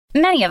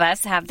Many of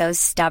us have those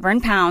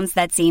stubborn pounds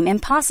that seem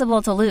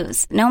impossible to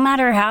lose, no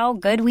matter how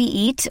good we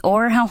eat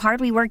or how hard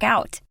we work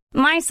out.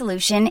 My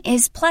solution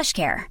is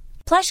PlushCare.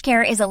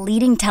 PlushCare is a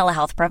leading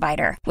telehealth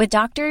provider with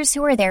doctors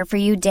who are there for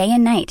you day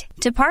and night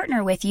to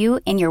partner with you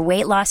in your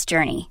weight loss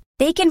journey.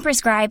 They can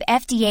prescribe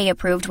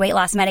FDA-approved weight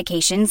loss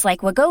medications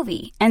like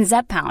Wegovy and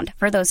Zepbound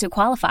for those who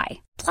qualify.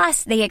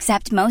 Plus, they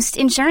accept most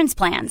insurance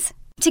plans.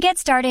 To get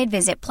started,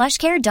 visit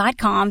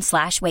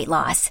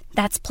plushcare.com/weightloss.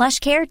 That's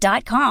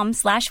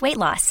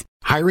plushcare.com/weightloss.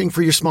 Hiring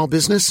for your small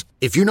business?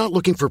 If you're not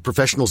looking for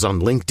professionals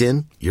on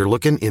LinkedIn, you're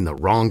looking in the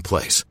wrong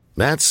place.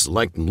 That's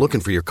like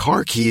looking for your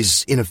car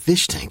keys in a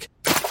fish tank.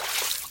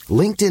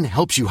 LinkedIn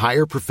helps you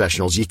hire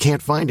professionals you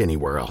can't find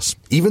anywhere else,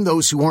 even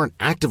those who aren't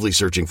actively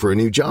searching for a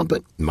new job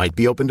but might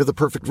be open to the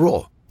perfect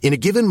role. In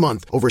a given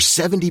month, over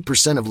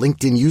 70% of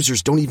LinkedIn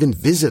users don't even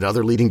visit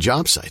other leading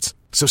job sites.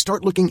 So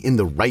start looking in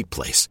the right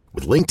place.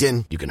 With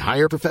LinkedIn, you can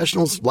hire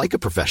professionals like a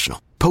professional.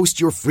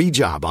 Post your free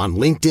job on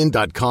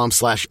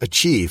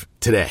linkedin.com/achieve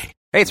today.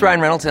 Hey, it's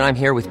Ryan Reynolds, and I'm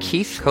here with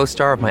Keith,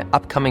 co-star of my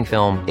upcoming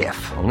film,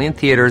 If, only in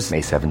theaters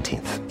May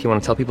 17th. Do you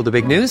want to tell people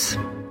the big news?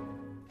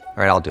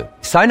 All right, I'll do it.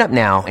 Sign up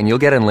now and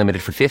you'll get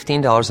unlimited for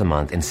 $15 a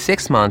month and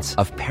 6 months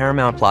of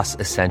Paramount Plus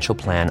Essential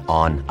Plan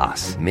on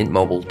us.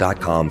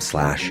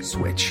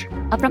 MintMobile.com/switch.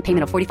 Upfront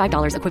payment of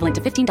 $45 equivalent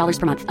to $15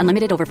 per month.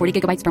 Unlimited over 40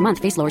 gigabytes per month.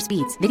 Face lower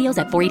speeds. Videos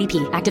at 480p.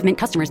 Active Mint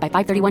customers by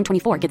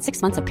 531.24 get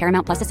 6 months of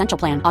Paramount Plus Essential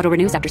Plan. Auto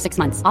renews after 6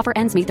 months. Offer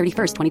ends May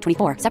 31st,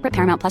 2024. Separate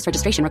Paramount Plus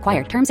registration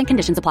required. Terms and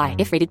conditions apply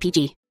if rated PG.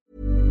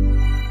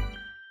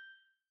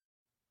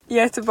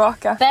 Jag är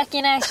tillbaka. Back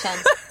in action.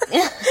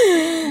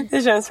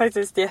 Det känns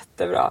faktiskt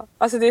jättebra.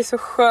 Alltså det är så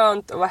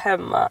skönt att vara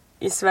hemma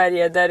i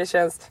Sverige där det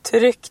känns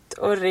tryggt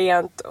och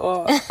rent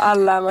och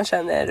alla man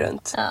känner är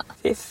runt. Ja.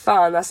 Fy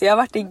fan, alltså jag har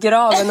varit i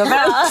graven och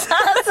vänt. Alltså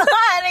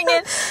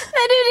herregud,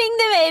 när du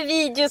ringde mig i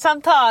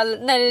videosamtal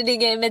när du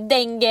ligger med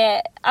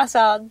dengue,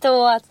 alltså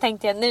då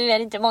tänkte jag nu är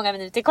det inte många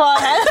minuter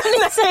kvar här.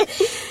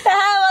 Det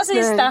här var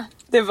sista.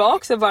 Det var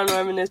också bara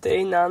några minuter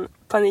innan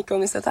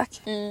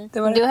panikångestattack. Det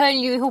var det. Du höll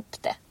ju ihop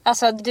det.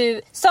 Alltså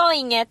du sa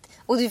inget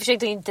och du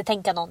försökte inte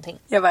tänka någonting.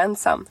 Jag var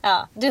ensam.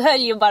 Ja, du höll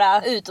ju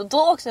bara ut. Och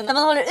då också, när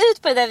man håller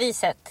ut på det där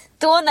viset,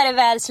 då när det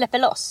väl släpper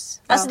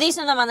loss. Alltså det är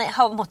som när man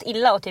har mått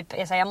illa och typ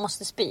jag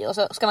måste spy och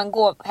så ska man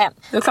gå hem.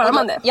 Då klarar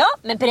man det. Ja,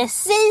 men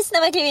precis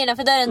när man kliver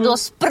innanför dörren då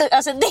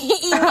alltså det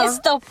är inget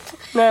stopp.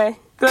 Nej,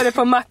 då är det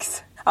på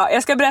max. Ja,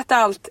 jag ska berätta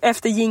allt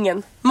efter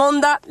jingeln.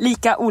 Måndag,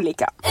 lika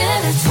olika.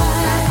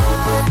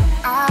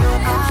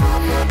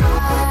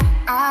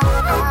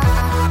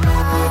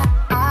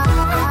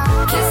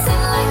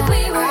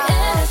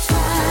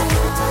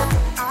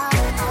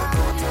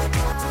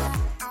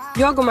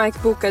 Jag och Mike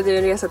bokade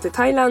en resa till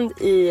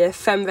Thailand i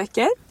 5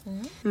 veckor.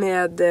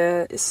 Med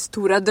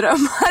stora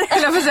drömmar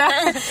eller vad säga.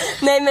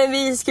 Nej, men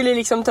vi skulle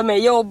liksom ta med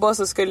jobb och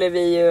så skulle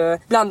vi ju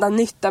blanda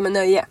nytta med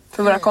nöje.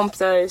 För våra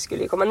kompisar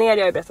skulle ju komma ner, jag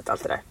har ju berättat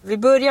allt det där. Vi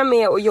börjar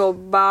med att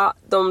jobba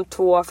de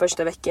 2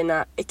 första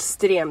veckorna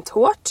extremt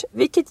hårt.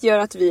 Vilket gör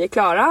att vi är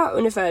klara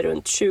ungefär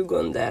runt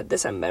 20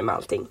 december med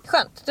allting.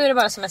 Skönt, då är det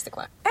bara semester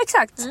kvar.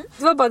 Exakt,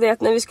 det var bara det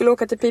att när vi skulle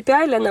åka till Phi Phi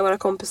Island när våra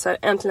kompisar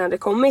äntligen hade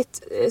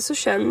kommit, så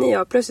känner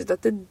jag plötsligt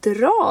att det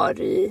drar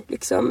i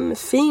liksom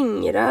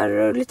fingrar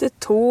och lite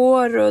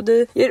tår och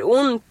det gör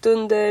ont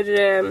under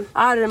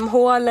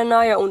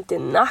armhålorna, jag har ont i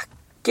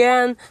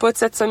nacken på ett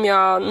sätt som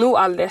jag nog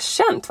aldrig har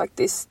känt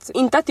faktiskt.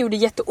 Inte att det gjorde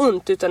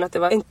jätteont utan att det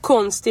var en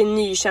konstig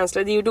ny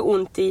känsla, det gjorde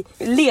ont i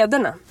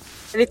lederna.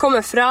 Vi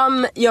kommer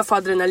fram, jag får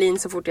adrenalin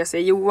så fort jag ser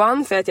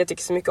Johan för att jag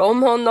tycker så mycket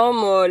om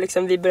honom och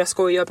liksom vi börjar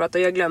skoja och prata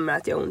och jag glömmer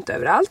att jag har ont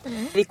överallt.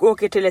 Vi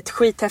åker till ett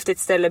skithäftigt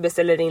ställe,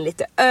 beställer in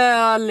lite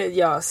öl,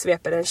 jag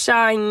sveper en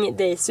chang,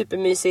 det är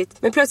supermysigt.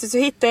 Men plötsligt så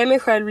hittar jag mig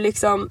själv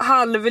liksom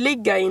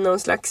halvligga i någon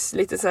slags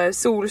lite så här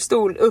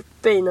solstol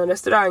uppe i någon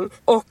restaurang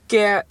och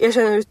jag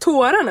känner hur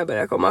tårarna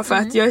börjar komma för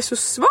att jag är så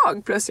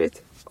svag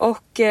plötsligt.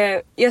 Och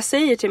jag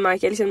säger till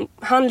Michael, liksom,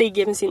 han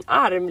ligger med sin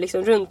arm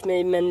liksom, runt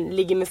mig men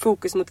ligger med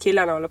fokus mot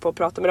killarna och håller på att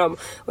prata med dem.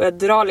 Och jag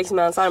drar liksom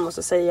med hans arm och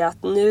så säger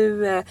att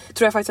nu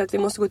tror jag faktiskt att vi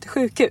måste gå till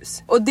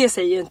sjukhus. Och det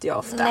säger ju inte jag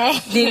ofta.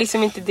 Nej. Det är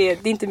liksom inte det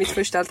är inte mitt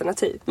första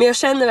alternativ. Men jag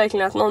känner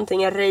verkligen att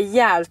någonting är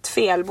rejält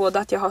fel. Både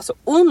att jag har så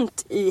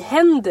ont i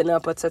händerna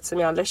på ett sätt som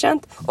jag aldrig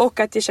känt. Och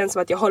att det känns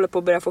som att jag håller på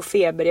att börja få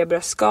feber, jag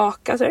börjar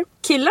skaka. Så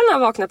killarna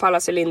vaknar på alla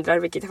cylindrar,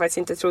 vilket jag faktiskt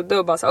inte trodde.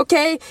 Och bara så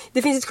okej,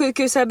 det finns ett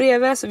sjukhus här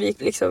bredvid. Så vi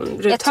gick liksom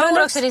runt. Jag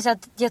tror också det är så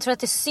att jag tror att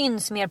det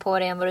syns mer på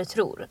det än vad du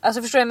tror.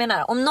 Alltså förstår du vad jag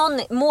menar? Om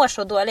någon mår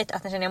så dåligt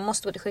att den känner att jag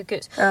måste gå till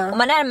sjukhus. Om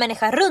man är en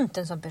människa runt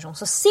en sån person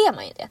så ser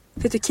man ju det.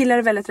 Vet du, killar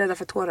är väldigt rädda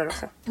för tårar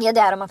också. Ja,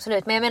 det är de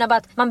absolut. Men jag menar bara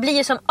att man blir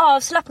ju som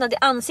avslappnad i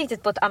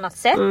ansiktet på ett annat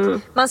sätt.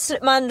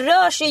 Man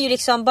rör sig ju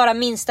liksom bara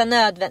minsta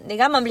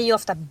nödvändiga. Man blir ju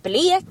ofta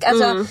blek.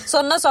 Alltså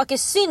sådana saker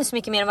syns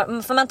mycket mer än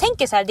vad, för man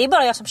tänker så här, det är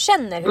bara jag som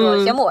känner hur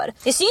dåligt jag mår.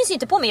 Det syns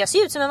inte på mig, jag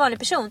ser ut som en vanlig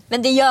person.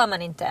 Men det gör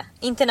man inte.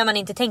 Inte när man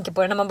inte tänker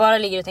på det, när man bara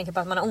ligger och tänker på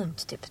att man har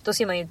ont typ. Då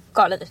ser man ju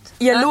galen ut.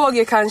 Jag låg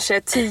ju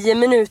kanske 10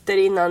 minuter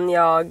innan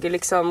jag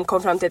liksom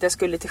kom fram till att jag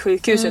skulle till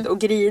sjukhuset och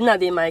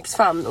grinade i Mikes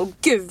famn. Och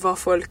gud vad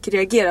folk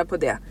reagerar på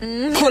det.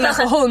 Kolla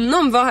på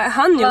honom, vad har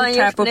han gjort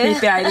här på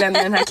P.P. Island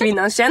med den här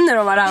kvinnan? Känner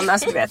de varandra?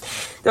 Alltså, du vet.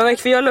 Det var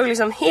för jag låg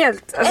liksom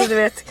helt, alltså du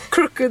vet,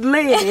 crooked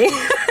lady.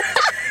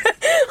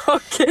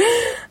 Och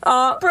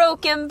ja,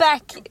 broken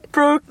back.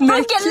 Broke neck.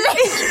 Broken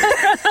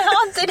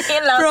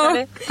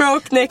neck.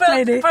 Broke neck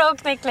lady.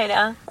 Broke neck lady,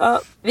 ja.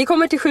 Ja, vi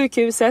kommer till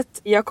sjukhuset.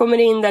 Jag kommer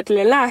in där till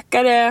en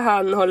läkare.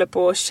 Han håller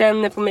på och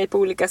känner på mig på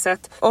olika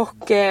sätt.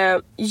 Och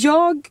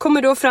jag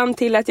kommer då fram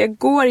till att jag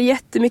går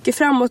jättemycket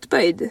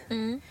framåtböjd.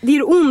 Det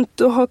är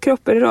ont att ha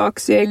kroppen rak,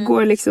 så jag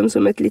går liksom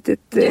som ett litet...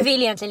 Du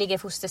vill egentligen ligga i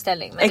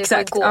fosterställning, men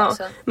exakt, du får gå. Ja.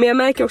 Så. Men jag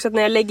märker också att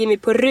när jag lägger mig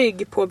på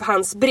rygg på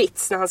hans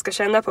brits, när han ska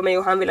känna på mig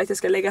och han vill att jag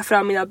ska lägga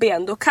fram mina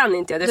ben, då kan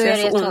inte jag det, för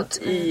jag får ont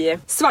i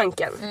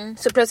svanken.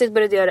 Så plötsligt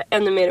började det göra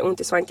ännu mer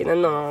ont i svanken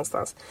än någon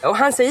annanstans. Och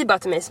han säger bara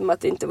till mig som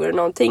att det inte vore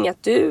någonting,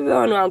 att du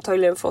har nog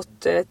antagligen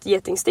fått ett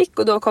getingstick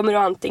och då kommer du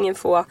antingen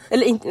få,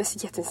 eller inte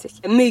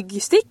getingstick,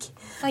 myggstick.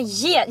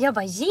 Jag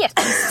bara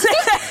getingstick?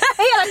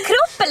 Hela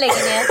kroppen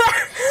lägger ner.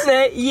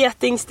 Nej,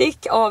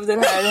 getingstick av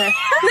den här...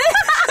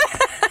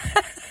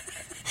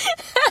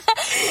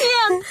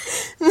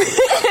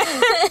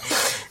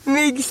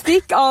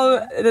 myggstick av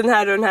den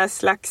här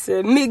slags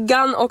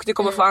myggan, och du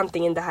kommer få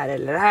antingen det här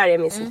eller det här.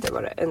 Jag minns inte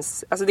vad det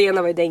ens... Alltså det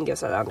ena var ju dengue och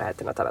så det andra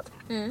hette något annat.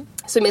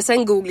 Som jag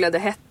sen googlade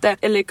hette,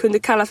 eller kunde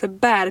kallas för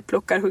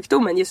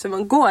bärplockarsjukdomen, just som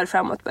man går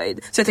framåtböjd.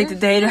 Så jag tänkte,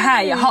 det är det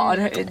här jag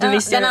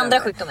har. Den andra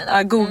sjukdomen då.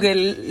 Ja,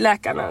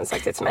 Google-läkarna har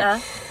sagt det till mig. Ja.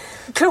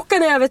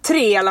 Klockan är över 3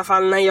 i alla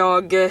fall när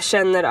jag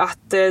känner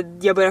att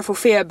jag börjar få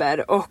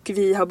feber, och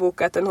vi har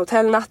bokat en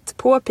hotellnatt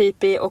på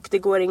Pipi och det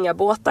går inga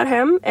båtar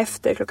hem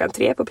efter klockan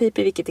 3 på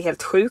Pipi, vilket är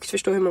helt sjukt.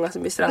 Förstå hur många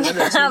som blir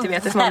strandade som inte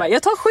vet det. Man bara,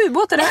 jag tar 7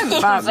 båtar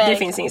hem. Det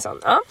finns ingen sån.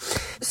 Ja.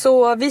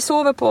 Så vi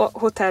sover på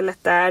hotellet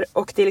där,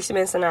 och det är liksom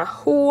en sån här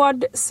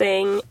hård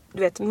säng,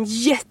 du vet, en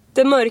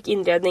jättemörk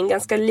inredning,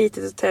 ganska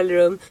litet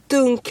hotellrum,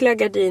 dunkla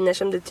gardiner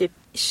som det typ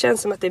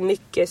känns som att det är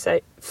mycket så här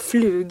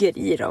flugor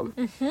i dem.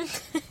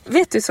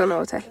 Vet du sådana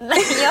hotell?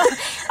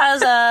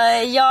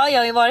 Jag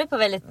har ju varit på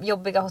väldigt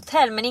jobbiga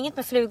hotell, men inget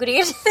med flugor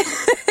i.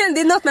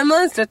 Det är något med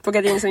mönstret på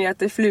gardinen som gör att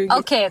det är flugor.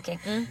 Okej.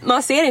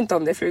 Man ser inte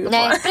om det är flugor på.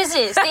 Nej,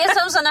 precis. Det är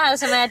som sådana här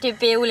som är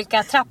typ i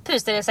olika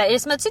trapphus där det är så här, är det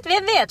smutsigt? Vi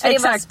vet. För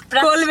exakt. Det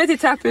är bara golvet i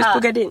trapphus på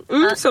gardin.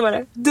 Så var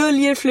det.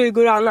 Döljer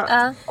flugor och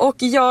annat. Och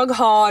jag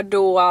har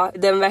då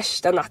den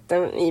värsta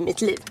natten i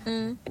mitt liv.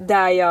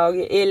 Där jag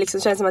är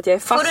liksom, känns som att jag är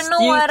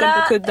fastgjuten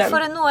på kudden. Får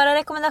du några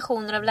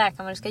rekommendationer av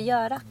läkaren vad du ska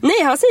göra?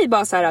 Nej, han säger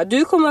bara så här: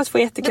 du kommer att få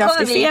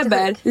jättekraftig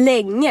feber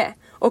länge.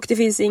 Och det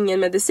finns ingen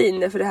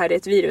medicin, för det här är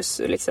ett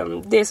virus.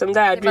 Liksom. Det är som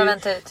där,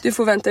 du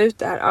får vänta ut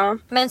det här. Ja.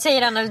 Men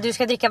säger han att du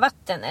ska dricka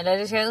vatten? Eller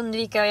du ska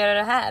undvika att göra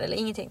det här? Eller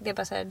ingenting? Det är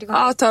bara så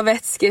här, ta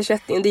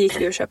vätskeersättning. Det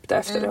gick ju och köpte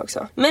efter det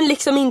också. Men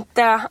liksom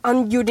inte,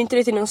 han gjorde inte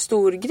det till någon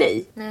stor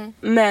grej. Nej.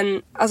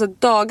 Men alltså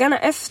dagarna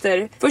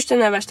efter, först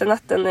den här värsta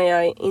natten när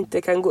jag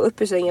inte kan gå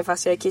upp ur sängen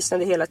fast jag är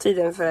kissnande hela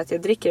tiden för att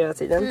jag dricker hela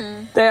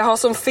tiden. Där jag har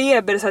som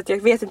feber så att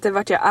jag vet inte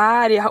vart jag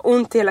är. Jag har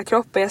ont i hela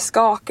kroppen, jag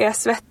skakar, jag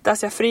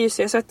svettas, jag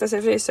fryser, jag svettas,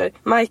 jag fryser.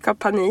 Mike har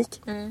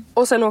panik.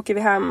 Och sen åker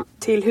vi hem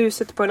till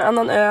huset på en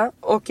annan ö.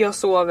 Och jag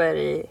sover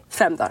i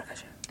 5 dagar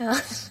kanske. Ja.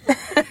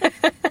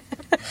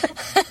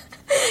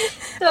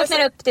 Du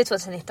vaknar upp, det är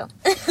 2019.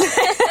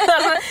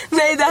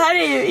 Nej, det här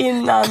är ju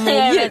innan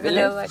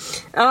jul.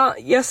 Ja,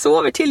 jag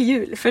sover till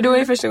jul. För då är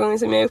det första gången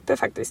som jag är uppe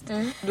faktiskt.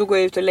 Då går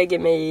jag ut och lägger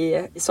mig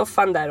i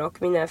soffan där.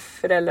 Och mina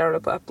föräldrar håller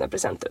på att öppna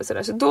presenter och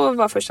sådär. Så då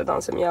var första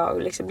dagen som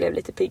jag liksom blev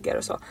lite piggare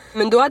och så.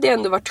 Men då hade jag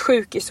ändå varit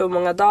sjuk i så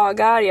många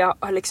dagar. Jag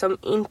har liksom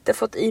inte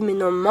fått i mig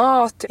någon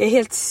mat. Jag är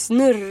helt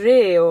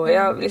snurrig och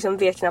jag liksom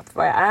vet knappt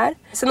vad jag är.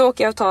 Sen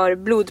åker jag och tar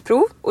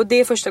blodprov. Och det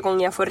är första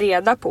gången jag får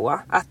reda på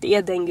att det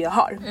är dengue jag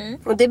har.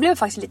 Och det blev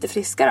faktiskt lite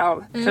friskare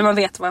av. För man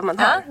vet vad man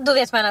har. Ja, då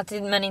vet man att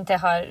man inte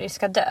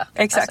ska dö.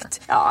 Exakt.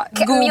 Alltså. Ja,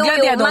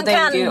 googlade jag då man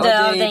dengue. Man kan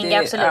dö av dengue,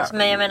 absolut. Ja.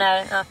 Men jag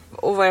menar... Ja.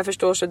 Och vad jag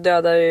förstår så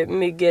dödar ju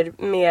myggor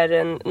mer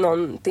än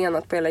någonting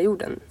annat på hela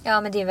jorden.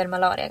 Ja, men det är väl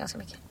malaria ganska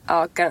mycket.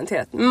 Ja,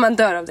 garanterat. Men man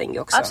dör av dengue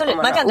också. Absolut,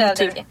 man kan dö av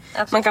dengue.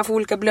 Absolut. Man kan få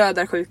olika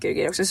blödarsjukor och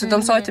grejer också. Så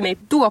de sa till mig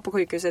då på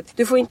sjukhuset: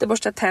 du får inte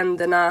borsta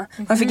tänderna.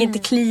 Man fick inte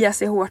klia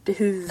sig hårt i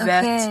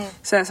huvudet.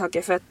 Sådana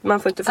saker, för att man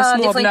får inte få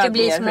små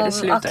blödningar för det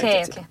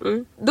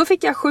slutar. Då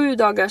fick jag 7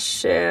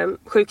 dagars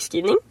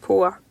sjukskrivning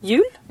på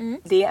jul.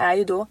 Det är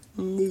ju då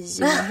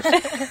 9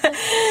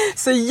 år.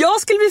 Så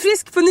jag skulle bli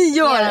frisk på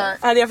 9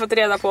 år, hade jag fått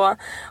reda på.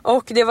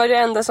 Och det var det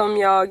enda som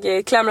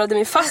jag klamrade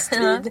mig fast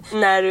vid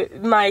när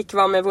Mike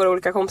var med våra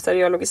olika kompisar och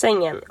jag låg i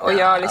sängen. Och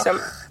jag liksom...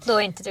 Då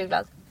är inte du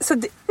glad. Så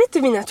Vet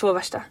du mina 2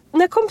 värsta?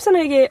 När kompisarna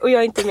är och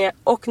jag är inte med,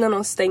 och när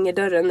någon stänger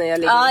dörren när jag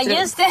ligger Ja, i ett rum.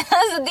 just det.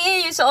 Alltså, det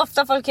är ju så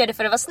ofta folk gör det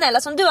för att vara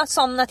snälla. Som du har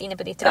somnat inne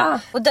på ditt rum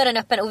och dörren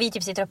är öppen och vi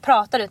typ sitter och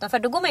pratar utanför.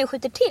 Då går man ju och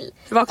skjuter till.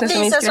 Vaknar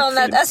som en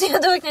skräckfilm. Alltså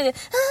jag vaknar till.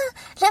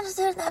 Lämna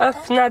dörren öppen.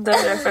 Öppna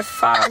dörren för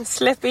fan.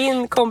 Släpp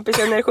in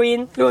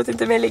kompisenergin. Låt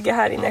inte mig ligga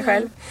här inne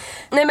själv.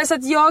 Nej, men så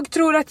att jag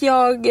tror att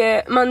jag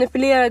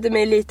manipulerade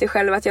mig lite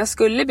själv att jag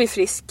skulle bli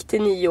frisk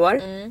till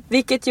nyår.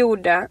 Vilket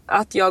gjorde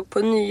att jag på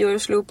nyår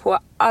slog på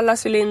alla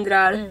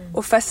cylindrar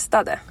och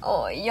festade.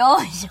 Oj.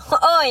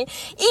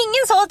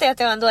 Ingen sa till att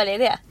det var en dålig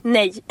idé.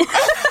 Nej.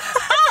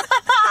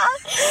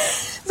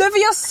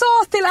 Därför jag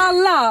sa till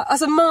alla,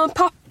 alltså mamma och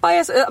pappa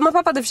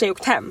hade för sig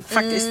åkt hem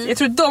faktiskt. Jag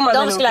tror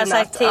de skulle ha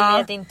sagt till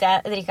mig att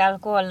inte dricka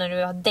alkohol när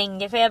du har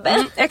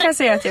denguefeber. Jag kan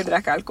säga att jag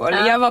drack alkohol.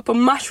 Jag var på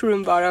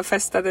mushroom bara och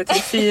festade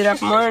till 4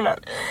 på morgonen.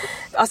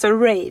 Alltså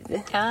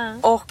rave.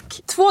 Och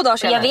 2 dagar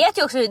senare. Jag vet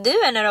ju också hur du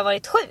är när du har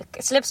varit sjuk.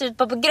 Släpps ut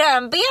på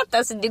grönbete.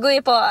 Alltså, det går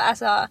ju på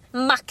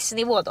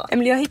maxnivå då.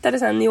 Emily, jag hittade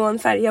sån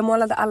neonfärg. Jag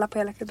målade alla på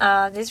hela kroppen.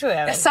 Ja, det tror jag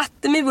väl. Jag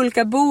satte mig vid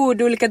olika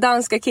bord, olika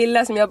danska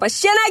killar som jag bara,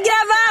 tjena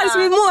grabbar! Så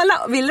vi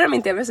målade. Och ville de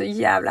inte, jag var så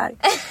jävla arg.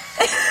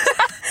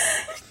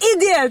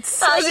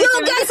 Idiots! You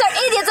guys are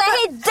idiots, I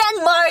hate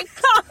Denmark!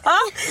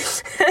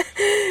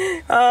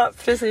 Ja,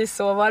 precis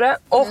så var det.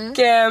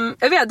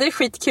 Och vi hade det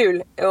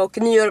skitkul. Och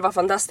nyår var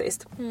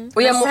fantastiskt.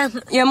 Och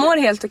jag mår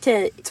helt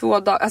okej 2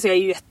 dagar. Alltså jag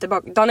är ju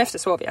jättebak. Dagen efter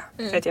sov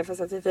jag. För att jag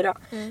festade till 4.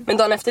 Men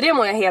dagen efter det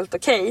mår jag helt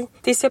okej.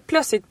 Tills jag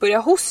plötsligt börjar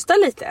hosta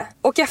lite.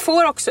 Och jag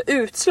får också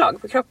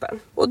utslag på kroppen.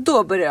 Och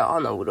då börjar jag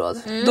ana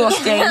oråd. Då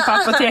ska jag in på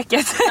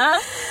apoteket.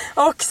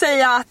 Och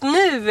säga att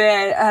nu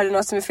är det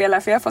något som är fel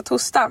här. För jag har fått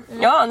hosta.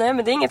 Ja, nej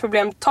men det är inget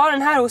problem. Ta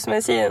den här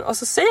hostmedicinen. Och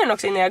så säger den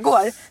också innan jag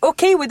går.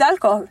 Okay with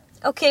alcohol.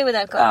 Okay with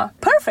alcohol. Ja,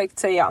 perfect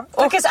säger jag.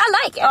 Because I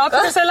like it. Ja,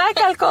 because I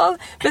like alcohol.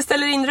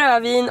 Beställer in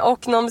rödvin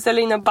och någon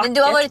beställer in en bucket. Men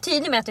du har varit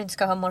tydlig med att du inte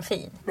ska ha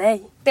morfin.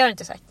 Nej. Det har du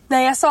inte sagt.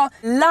 Nej, jag sa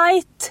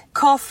light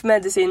cough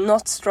medicine,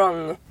 not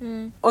strong.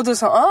 Och då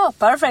sa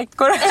perfect.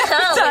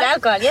 With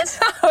alcohol, yes.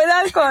 With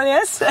alcohol,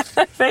 yes.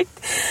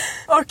 Perfekt.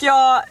 Och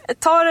jag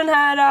tar den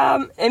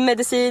här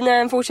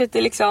medicinen,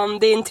 fortsätter liksom.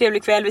 Det är en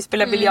trevlig kväll, vi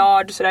spelar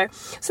biljard och sådär.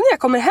 Så när jag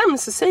kommer hem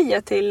så säger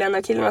jag till en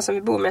av killarna som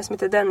vi bor med, som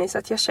heter Dennis,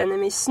 att jag känner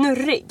mig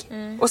snurrig.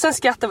 Och sen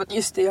skrattar jag att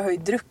just det, jag har ju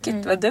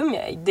druckit, vad dum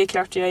jag är. Det är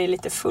klart jag är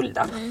lite full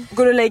då.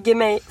 Går och lägger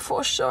mig,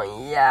 får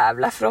sån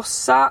jävla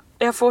frossa.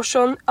 Jag får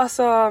sån,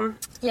 alltså...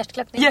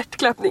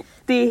 Hjärtklappning.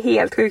 Det är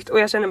helt sjukt. Och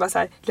jag känner bara så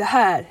här, det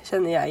här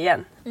känner jag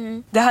igen.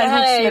 Det här är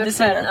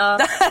hostmedicinen. Ja.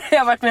 Det här har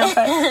jag varit med om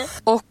förr.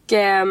 Och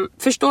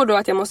förstår då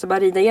att jag måste bara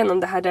rida igenom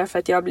det här därför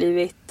att jag har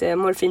blivit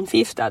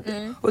morfinförgiftad.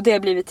 Och det har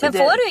blivit tidigare.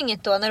 Men får du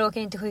inget då när du åker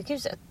in till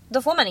sjukhuset?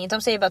 Då får man inget.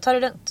 De säger bara, ta det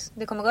lugnt.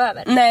 Det kommer gå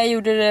över. Nej, jag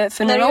gjorde det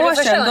för några år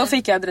sedan. Då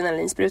fick jag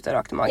adrenalinspruta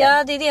rakt i magen.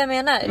 Ja, det är det jag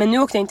menar. Men nu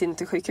åkte jag inte in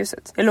till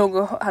sjukhuset. Jag låg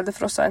och hade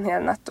frossa en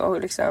hel natt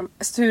och liksom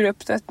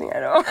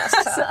sturuppstötningar och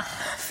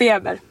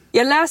feber.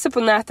 Jag läser på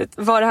nätet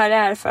vad det här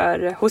är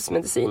för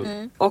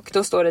hostmedicin. Och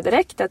då står det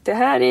direkt att det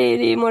här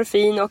är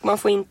morfin och man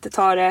får inte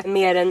ta det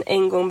mer än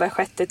 1 gång var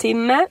 6:e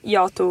timme.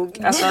 Jag tog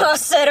det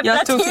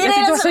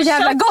var så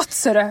jävla gott,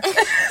 så det.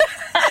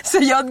 Så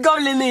jag gav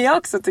Linnea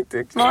också,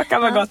 tyckte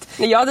smaken var gott.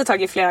 Men jag hade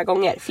tagit flera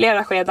gånger,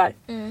 flera skedar.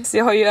 Så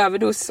jag har ju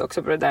överdos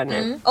också på det där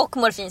nu. Och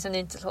morfin som du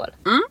inte tål.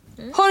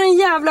 Har en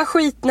jävla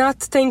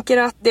skitnatt, tänker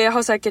att det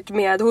har säkert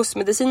med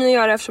hostmedicin att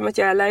göra eftersom att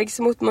jag är allergisk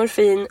mot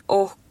morfin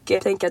och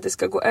tänker att det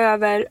ska gå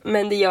över,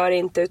 men det gör det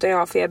inte, utan jag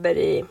har feber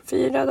i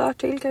 4 dagar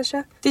till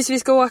kanske. Tills vi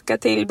ska åka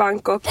till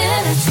Bangkok.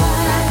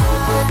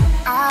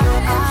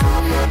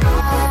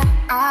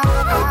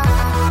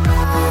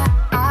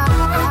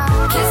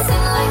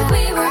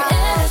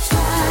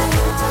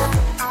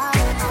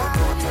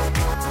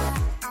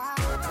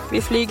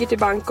 Vi flyger till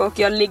Bangkok,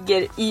 jag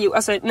ligger i,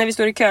 alltså när vi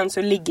står i kön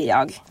så ligger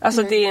jag.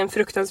 Alltså det är en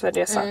fruktansvärd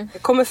resa.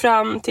 Jag kommer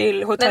fram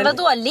till hotell. Men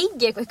vadå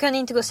ligger? Kan ni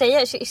inte gå och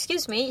säga,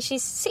 excuse me, she's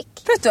sick?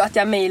 Vet du att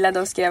jag mejlade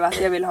och skrev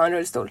att jag vill ha en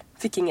rullstol?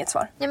 Fick inget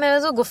svar. Ja,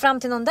 men vadå, gå fram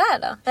till någon där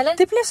då? Eller?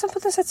 Det blev så på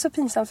något sätt så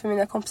pinsamt för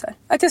mina kompisar.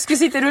 Att jag skulle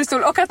sitta i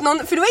rullstol och att någon,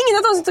 för det var ingen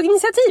av dem som tog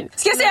initiativ.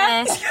 Ska jag säga?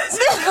 Nej.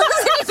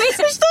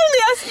 Förstår ni?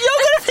 Jag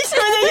går och fixar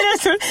min egen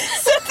rullstol.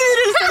 Sätter i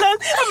rullstolen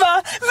och bara,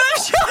 vem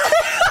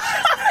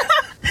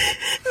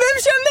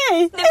kör mig?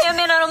 Nej, men jag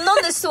menar, om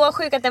någon är så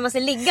sjuk att den måste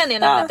ligga ner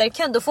när väntar i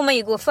kön, då får man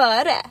ju gå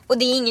före. Och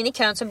det är ingen i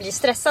kön som blir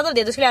stressad av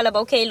det. Då skulle alla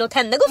bara, okej, låt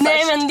henne gå först.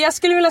 Nej, men jag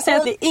skulle vilja säga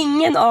att det är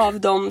ingen av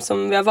dem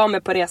som jag var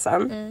med på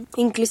resan,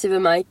 inklusive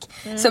Mike,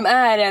 som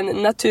är en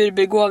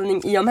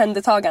naturbegåvning i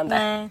omhändertagande.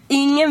 Nej.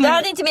 Ingen Du vill...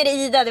 hade inte med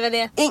dig Ida, det var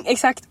det.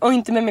 Exakt, och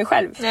inte med mig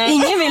själv. Nej.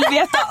 Ingen vill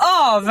veta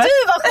av Du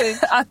var sjuk.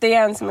 att det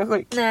är en som är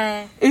sjuk.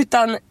 Nej.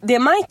 Utan det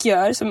Mike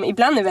gör, som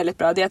ibland är väldigt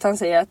bra, det är att han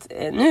säger att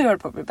nu har det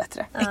på att bli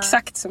bättre.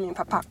 Exakt som min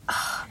pappa.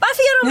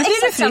 Varför gör de Nu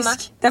blir du exakt frisk.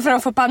 samma? Därför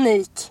de får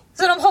panik.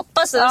 Så de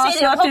hoppas,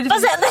 säger de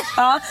hoppas henne.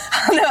 Ja,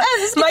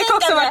 Mike har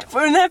också varit på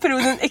den här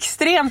perioden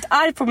extremt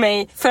arg på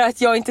mig för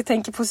att jag inte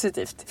tänker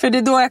positivt. För det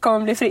är då jag kommer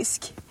bli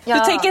frisk. Du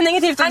tänker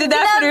negativt och det är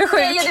därför du är sjuk.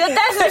 Ja, det var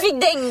därför du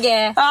fick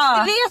dengue.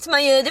 Det vet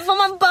man ju. Det får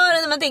man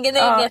bara när man tänker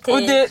negativt.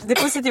 Och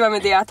det positiva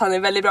med det är att han är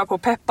väldigt bra på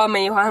att peppa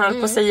mig. Och han håller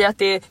på att säga att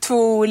det är 2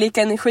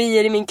 olika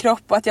energier i min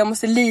kropp. Och att jag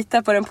måste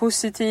lita på den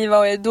positiva.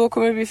 Och då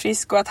kommer jag bli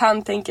frisk. Och att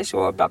han tänker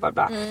så, bla bla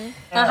bla.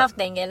 Jag har haft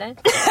dengue, eller?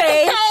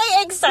 Nej,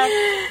 exakt.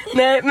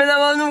 Nej, men han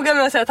var noga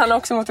med att säga att han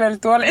också mått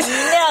väldigt dåligt.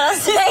 Ja,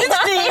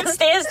 just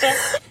det.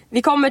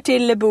 Vi kommer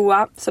till Le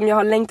Boa, som jag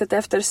har längtat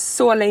efter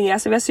så länge.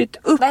 Alltså vi har sytt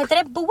upp... Vad heter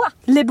det? Boa?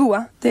 Le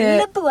Boa. Det är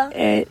Le Boa.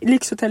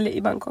 lyxhotell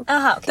i Bangkok.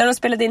 Aha, okay. Där de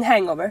spelade in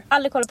Hangover.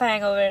 Aldrig kollat på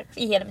Hangover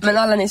i hela mitt liv.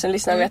 Men alla ni som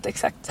lyssnar vet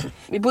exakt.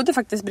 Vi bodde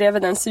faktiskt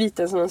bredvid den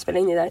sviten som de spelade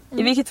in i där.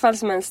 I vilket fall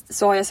som helst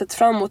så har jag sett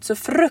fram emot så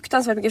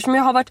fruktansvärt mycket. Som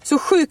jag har varit så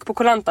sjuk på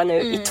Koh Lanta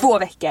nu i 2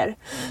 veckor.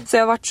 Så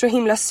jag har varit så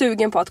himla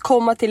sugen på att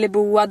komma till Le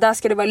Boa. Där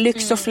ska det vara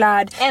lyx och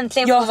flärd.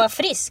 Äntligen få vara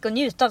frisk och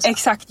njuta av sig.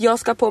 Exakt, jag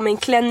ska på mig en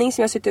klänning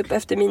som jag sytt upp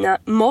efter mina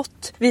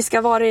mått. Vi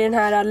ska vara i den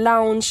här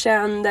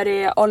loungen där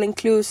det är all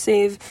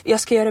inclusive. Jag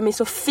ska göra mig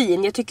så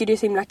fin, jag tycker det är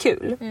så himla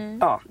kul.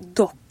 Ja,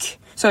 dock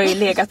så har jag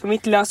legat på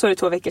mitt lösår i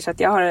 2 veckor så att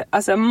jag har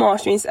alltså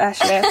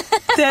marsvinsarsle.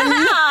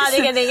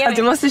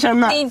 Du måste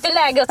känna. Det är inte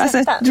läge att testa.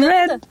 Alltså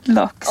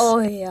dreadlocks.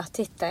 Oj, ja,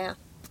 titta ja.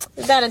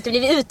 Det där har inte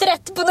blivit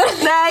utrett på några...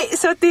 Nej,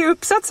 så att det är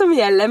uppsatt som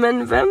gäller,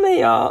 men vem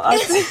är jag?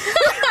 Alltså...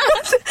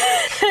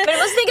 men du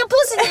måste tänka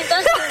positivt,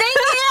 alltså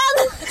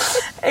igen.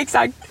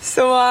 Exakt,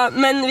 så,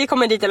 men vi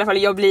kommer dit i alla fall.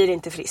 Jag blir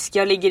inte frisk.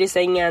 Jag ligger i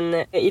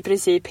sängen i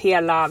princip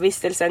hela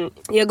vistelsen.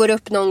 Jag går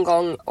upp någon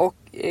gång och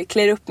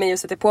klär upp mig och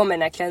sätter på mig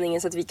den här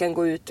klänningen så att vi kan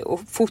gå ut och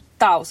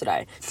fota och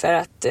sådär. För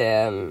att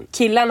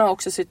killarna har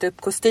också sytt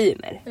upp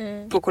kostymer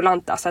på Koh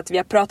Lanta. Så att vi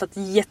har pratat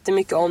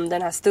jättemycket om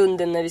den här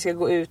stunden när vi ska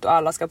gå ut och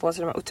alla ska på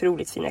sig de här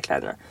otroligt fina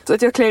kläderna. Så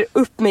att jag klär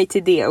upp mig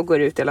till det och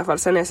går ut i alla fall.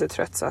 Sen är jag så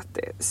trött så att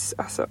det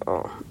alltså,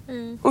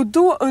 Och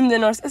då under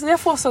några... Alltså jag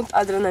får sånt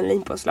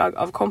adrenalinpåslag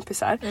av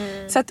kompisar.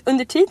 Så att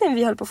under tiden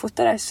vi håller på att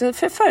fota där så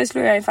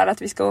föreslår jag i alla fall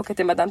att vi ska åka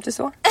till Madame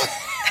Tussauds.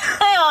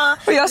 Ja,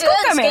 och jag ska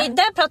åka med.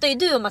 Där pratar ju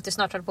du om att du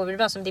snart håller på att bli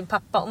bra som din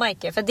pappa och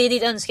Mike. För det är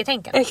ditt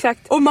önsketänkande.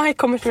 Exakt. Och Mike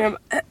kommer till mig och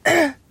bara,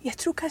 jag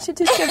tror kanske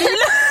du ska vila.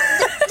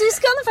 Du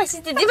ska nog faktiskt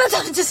inte till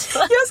Madame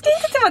Tussauds. Jag ska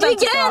inte till Madame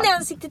Tussauds. Du är grön i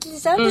ansiktet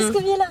Lisa, du ska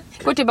vila.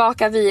 Går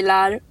tillbaka,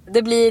 vilar.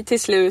 Det blir till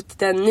slut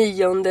den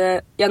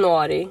 9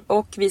 januari.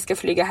 Och vi ska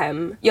flyga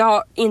hem. Jag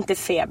har inte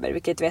feber,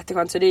 vilket är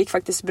jätteskönt. Så det gick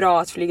faktiskt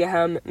bra att flyga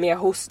hem. Men jag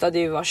hostade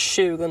ju var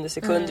 20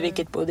 sekund.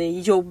 Vilket både är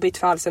jobbigt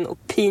för halsen och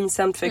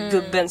pinsamt för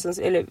gubben.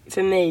 Eller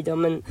för mig då.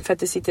 Men för att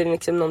det sitter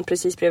liksom någon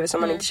precis bredvid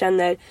som man inte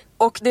känner.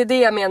 Och det är det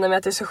jag menar med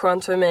att det är så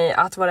skönt för mig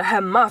att vara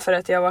hemma. För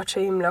att jag har varit så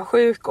himla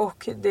sjuk.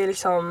 Och det är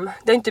liksom...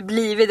 Det har inte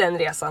blivit den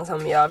resan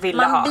som jag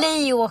ville ha. Man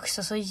blir ju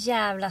också så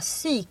jävla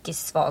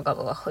psykiskt svag av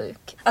att vara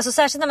sjuk. Alltså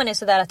särskilt när man är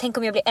sådär, tänk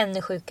om jag blir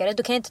ännu sjukare,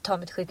 då kan jag inte ta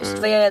mitt sjukhus.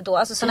 Vad gör jag då?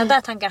 Alltså sådana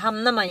där tankar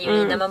hamnar man ju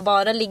i när man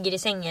bara ligger i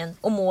sängen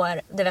och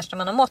mår det värsta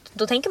man har mått.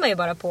 Då tänker man ju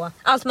bara på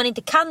allt man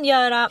inte kan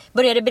göra.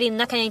 Börjar det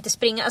brinna kan jag inte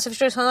springa. Alltså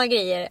förstår du, sådana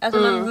grejer. Alltså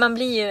man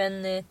blir ju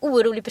en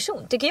orolig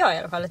person, tycker jag i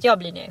alla fall. Att jag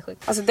blir när jag är sjuk.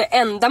 Alltså det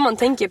enda man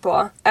tänker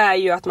på är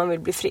ju att man vill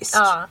bli frisk.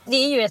 Ja, det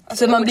är ju ett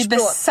alltså man blir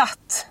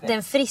besatt.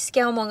 Den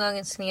friska har många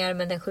önskningar,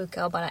 men den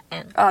sjuka har bara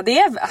en. Ja, det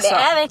är alltså...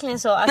 Det är verkligen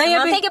så. Alltså,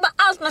 man tänker på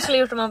allt man skulle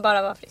gjort om man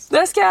bara var frisk.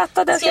 Det ska jag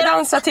äta, det ska jag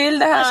dansa till,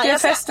 det här ska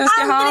jag festen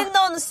ska ha. Jag ska aldrig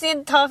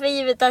någonsin ta för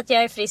givet att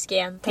jag är frisk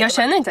igen. Jag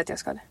känner inte att jag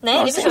ska det. Nej,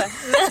 någonsin. Det förstår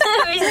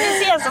jag. Vi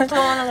ses om 2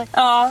 månader.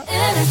 Ja.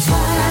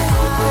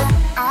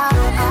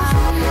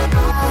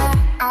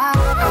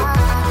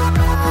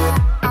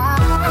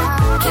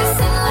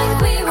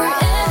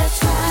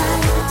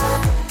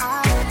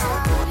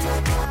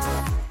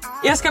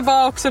 Jag ska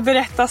bara också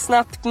berätta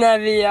snabbt när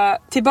vi är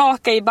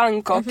tillbaka i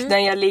Bangkok, när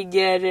jag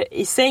ligger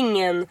i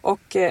sängen och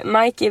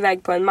Mike är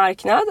iväg på en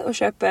marknad och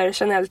köper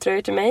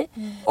Chanel-tröjor till mig.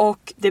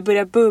 Och det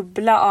börjar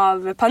bubbla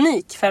av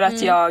panik för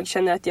att jag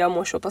känner att jag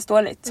mår så pass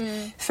dåligt.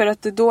 För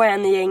att då är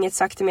en i gänget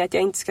sagt till mig att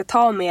jag inte ska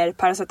ta mer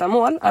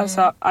paracetamol,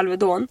 alltså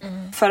Alvedon,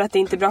 för att det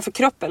inte är bra för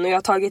kroppen. Och jag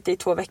har tagit det i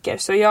 2 veckor.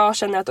 Så jag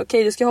känner att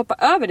okej, du ska hoppa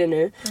över det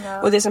nu.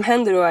 Ja. Och det som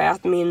händer då är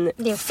att min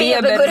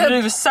feber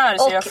rusar.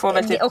 Så jag får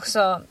väl det är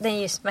också, den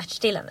är ju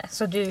smärtstillande.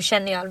 Så du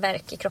känner ju all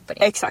värk i kroppen.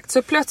 Exakt,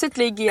 så plötsligt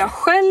ligger jag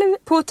själv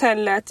på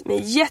hotellet med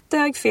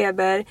jättehög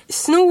feber.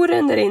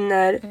 Snoren där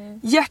inne,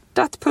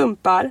 hjärtat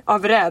pumpar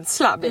av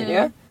rädsla blir det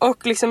ju.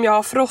 Och liksom jag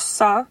har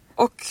frossa.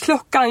 Och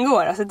klockan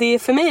går, alltså det är,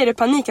 för mig är det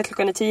panik att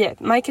klockan är 10.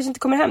 Mike kanske inte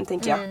kommer hem,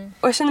 tänker jag.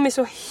 Och jag känner mig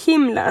så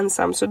himla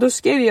ensam. Så då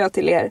skrev jag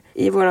till er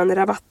i våran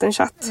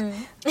rabattenchatt.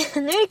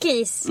 Nu är det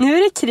kris. Nu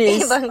är det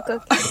kris. I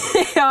Bangkok.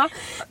 Ja,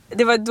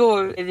 det var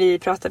då vi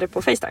pratade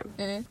på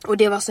FaceTime. Och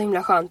det var så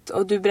himla skönt.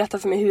 Och du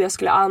berättade för mig hur jag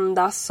skulle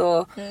andas.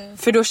 Och,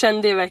 för då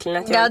kände jag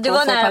verkligen att jag du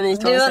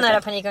var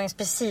nära panikångest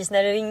precis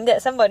när du ringde.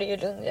 Sen var det ju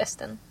lugn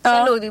resten.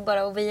 Sen låg du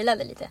bara och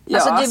vilade lite.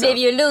 Alltså du blev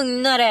ju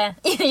lugnare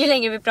ju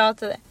längre vi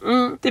pratade.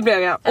 Det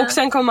blev jag. Och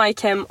sen kom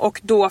Mike hem och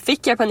då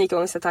fick jag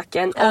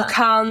panikångestattacken. Och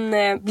han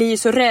blir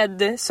så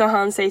rädd så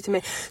han säger till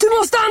mig, du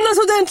måste andas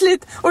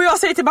ordentligt. Och jag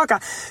säger tillbaka,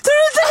 tror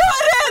du inte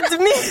jag är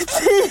rädd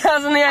mitt i,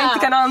 alltså när jag inte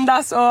kan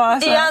andas. Och,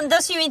 alltså. Du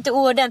andas ju inte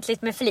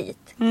ordentligt med flit.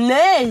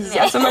 Nej,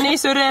 alltså man är ju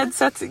så rädd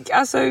så att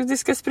alltså, det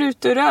ska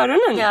spruta ur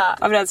öronen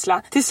av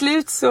rädsla. Till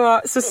slut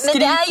så skriker jag. Men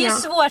det är ju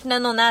svårt när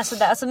någon är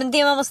sådär. Alltså, men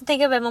det man måste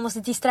tänka på är att man måste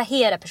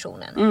distrahera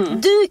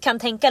personen. Du kan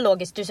tänka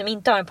logiskt, du som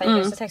inte har en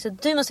panikångestattack, så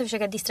du måste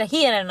försöka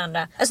distrahera den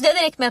andra. Alltså det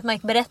hade räckt med att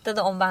Mike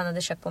berättade om vad han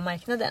hade köpt på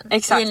marknaden.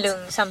 Exakt. I en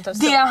lugn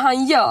samtalsstund. Det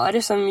han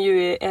gör, som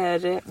ju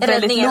är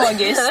väldigt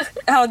logiskt.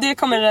 Ja, det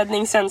kommer en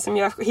räddning sen som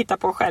jag hittar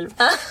på själv.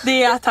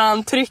 Det är att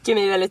han trycker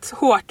mig väldigt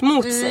hårt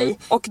mot sig.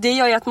 Och det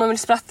gör ju att man vill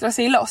sprattra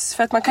sig loss.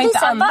 För att man kan inte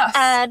andas.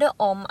 Vad är det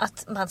om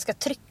att man ska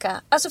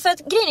trycka? Alltså för att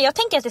grejen, jag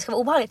tänker att det ska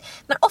vara obehagligt.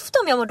 Men ofta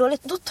om jag mår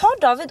dåligt, då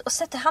tar David och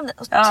sätter handen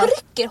och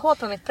trycker hårt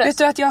på mitt bröst. Vet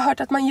du att jag har hört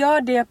att man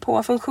gör det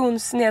på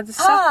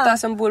funktionsnedsatta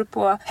som bor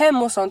på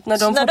hem och sånt. När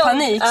de får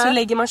panik så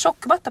lägger man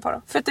tjockmatta på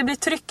dem. För att det blir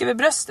tryck över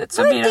bröstet.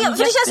 Så blir för det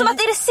känns som att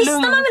det är det sista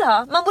man vill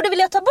ha. Man borde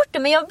vilja ta bort det,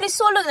 men jag blir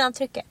så lugn när han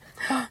trycker.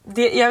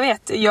 Jag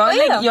vet,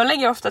 jag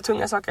lägger ofta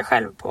tunga saker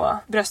själv på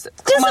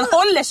bröstet. Man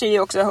håller sig ju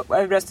också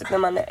över bröstet när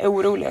man är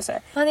orolig och så.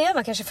 Ja, det gör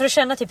man kanske för att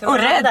känna typ hur och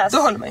man rädd, andas. Då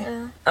håller man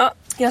ju. Ja,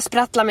 jag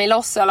sprattlar mig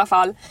loss i alla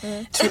fall.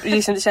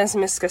 Liksom, det känns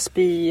som jag ska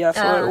spy. Jag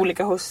får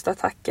olika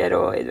hostattacker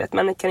och vet,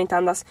 man kan inte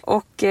andas.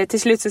 Och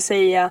till slut så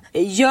säger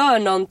jag, gör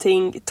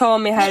någonting, ta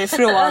mig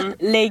härifrån,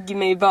 lägg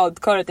mig i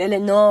badkaret eller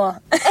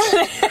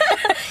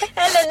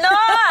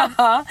Eller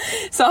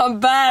så han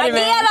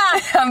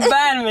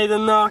bär mig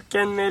den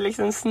naken med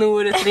liksom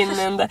snoret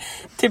rinnande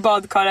till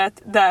badkaret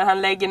där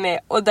han lägger mig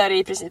och där är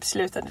i princip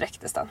slutet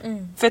direkt nästan.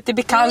 För att det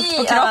blir kallt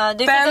på kroppen.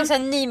 Du får också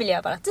en ny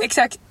miljö bara.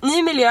 Exakt,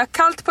 ny miljö,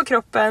 kallt på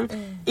kroppen,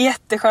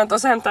 jätteskönt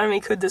och så hämtar han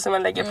min kudde som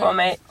han lägger på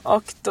mig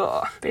och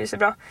då blir det så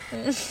bra.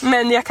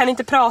 Men jag kan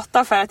inte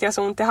prata för att jag har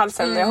så ont i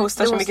halsen när jag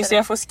hostar så mycket så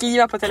jag får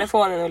skriva på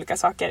telefonen olika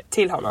saker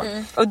till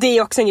honom. Och det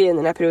är också en grej i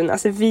den här perioden,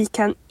 alltså vi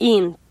kan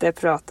inte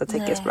prata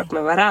teckenspråk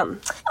med varann.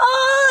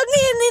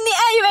 Ni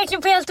är ju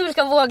verkligen på helt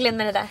olika våglängd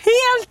med det där.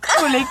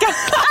 Helt olika.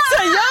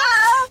 Alltså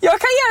jag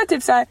kan göra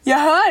typ så här, jag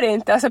hör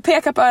inte, alltså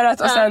peka på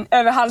örat och sen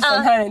över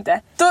halsen hör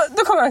inte.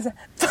 Då kommer han så här.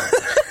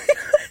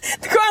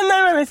 Då kommer han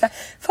närmare mig så här,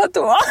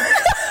 vadå?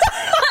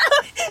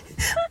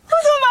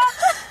 Och då bara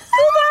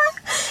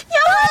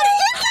jag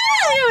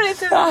hör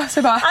inte. Ja,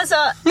 så bara, alltså,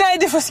 nej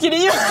du får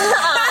skriva.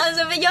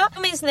 Alltså, för jag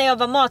minns när jag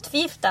var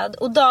matförgiftad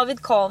och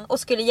David kom och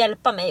skulle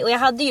hjälpa mig. Och jag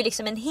hade ju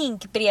liksom en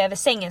hink bredvid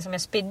sängen som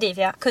jag spydde i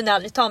för jag kunde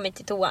aldrig ta mig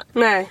till toan.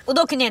 Nej. Och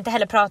då kunde jag inte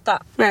heller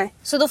prata. Nej.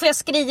 Så då får jag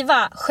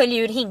skriva skölj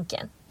ur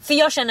hinken. För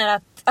jag känner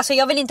att alltså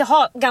jag vill inte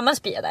ha gammal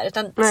spya där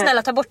utan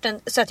snälla ta bort den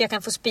så att jag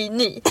kan få spy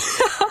ny.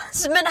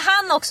 Men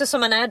han också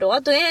som han är då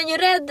är han ju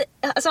rädd.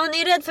 Alltså han är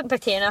ju rädd för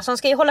bakterierna så han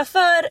ska ju hålla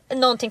för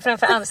någonting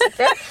framför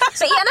ansiktet.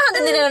 Så ena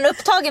handen är redan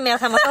upptagen med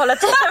att han måste hålla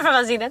tungan framför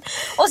ansiktet.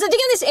 Och sen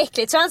tycker han det är så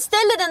äckligt så han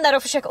ställer den där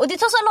och försöker. Och det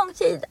tar så lång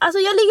tid. Alltså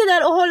jag ligger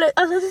där och håller,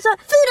 alltså det tar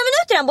 4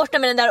 minuter är han borta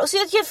med den där. Och så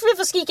jag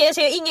får skrika, jag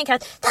säger ingen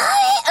katt.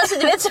 Alltså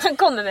du vet så han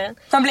kommer med den.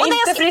 Han blir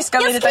inte frisk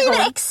av irritation. Jag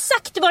skriver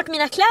exakt bort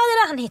mina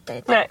kläder han hittar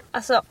inte. Nej.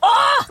 Alltså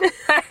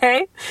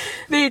nej,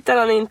 det hittar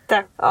han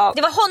inte. Ja.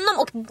 Det var honom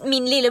och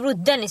min lillebror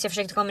Dennis jag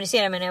försökte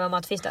kommunicera med när jag var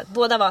matförgiftad.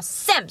 Båda var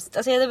sämst.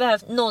 Alltså jag hade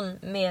behövt någon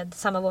med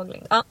samma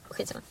våglängd. Ja,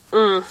 skitsamma.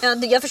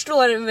 Jag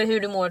förstår hur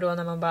du mår då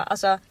när man bara,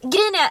 alltså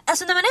grejen är,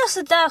 alltså när man är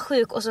så där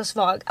sjuk och så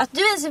svag att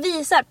du ens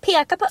visar,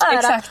 pekar på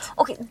örat. Exakt.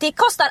 Och det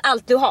kostar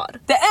allt du har.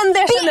 Det enda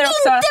jag känner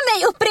också... inte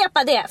mig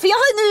upprepa det. För jag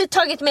har nu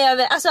tagit mig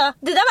över, alltså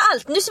det där var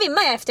allt. Nu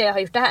svimmar jag efter jag har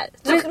gjort det här.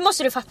 Då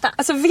måste du fatta.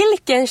 Alltså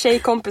vilken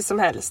tjejkompis som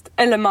helst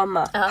eller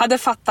mamma hade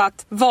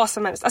fattat vad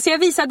som helst. Alltså jag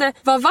visade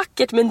vad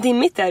vackert men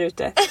dimmigt där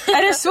ute.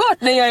 Är det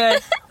svårt när jag gör...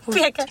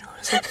 Pekar.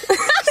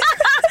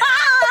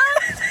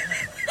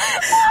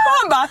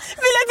 Han bara,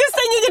 vill att jag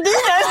stänger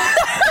gardinen?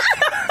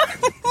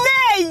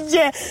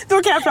 Nej!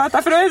 Då kan jag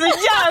prata för då är det så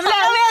jävla...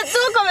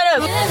 Så kommer det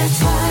upp.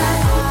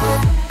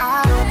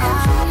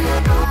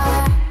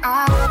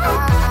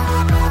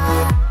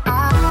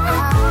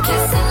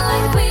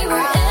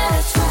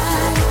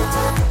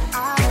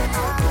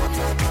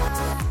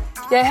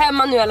 Jag är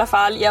hemma nu i alla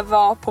fall. Jag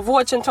var på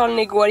vårdcentralen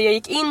igår. Jag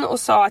gick in och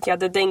sa att jag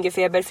hade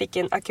denguefeber. Fick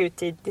en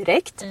akuttid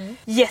direkt.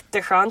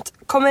 Jätteskönt.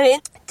 Kommer in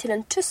till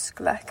en tysk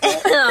läkare.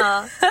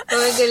 Ja, de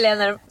är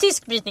gulliga.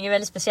 Tysk brytning är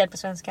väldigt speciellt på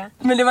svenska.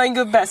 Men det var en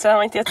gubbe så han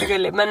var inte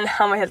jättegullig. Men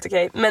han var helt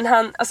okej. Men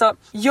han, alltså,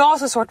 jag har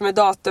så svårt med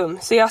datum.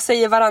 Så jag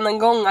säger varannan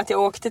gång att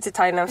jag åkte till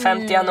Thailand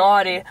 5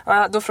 januari.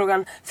 Och då frågar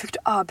han, fick du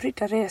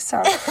avbryta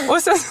resan?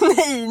 Och så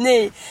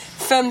nej,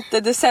 5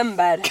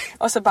 december.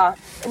 Och så bara,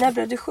 när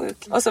blev du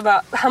sjuk? Och så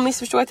bara, han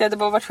missförstod att jag hade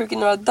bara varit sjuk i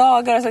några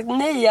dagar. Och sagt,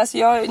 nej, alltså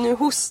jag har nu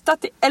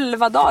hostat i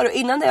 11 dagar. Och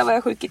innan det var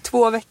jag sjuk i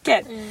 2 veckor.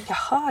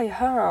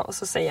 Jaha. Och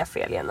så säger jag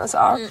fel igen.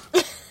 Alltså,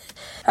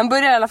 Han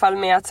börjar i alla fall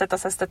med att sätta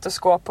sig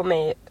stetoskop på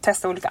mig,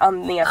 testa olika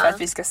andningar för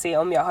att vi ska se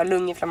om jag har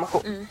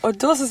lunginflammation. Och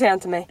då så säger han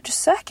till mig, är du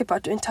säker på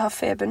att du inte har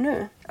feber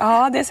nu?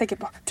 Ja, det är jag säker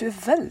på. Du är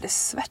väldigt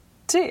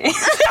svettig.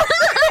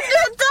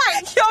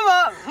 Tack! Jag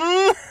bara,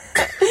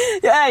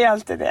 jag är ju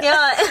alltid det.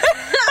 Ja,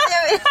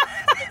 jag vet.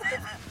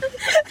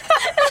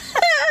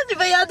 Du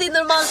var ju i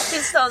normalt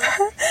tillstånd.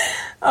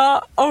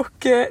 Ja, och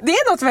det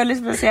är något väldigt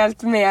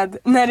speciellt med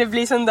när det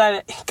blir sån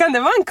där, kan det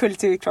vara en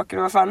kulturkrock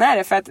eller vad fan är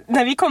det? För att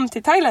när vi kom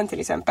till Thailand till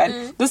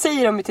exempel, då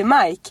säger de till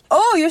Mike,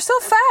 oh you're so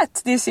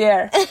fat this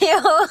year.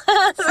 Ja,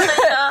 alltså,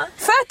 ja.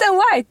 Fat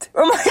and white.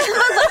 Och man...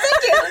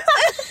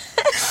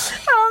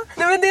 Ja,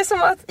 nej, men det är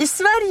som att i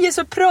Sverige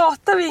så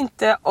pratar vi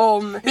inte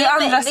om hur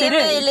andra ser ut. Det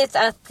är möjligt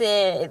att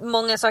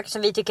många saker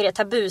som vi tycker är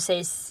tabu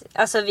sägs.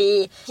 Alltså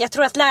jag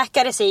tror att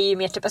läkare säger ju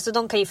mer typ, alltså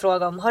de kan ju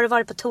fråga om, har du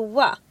varit på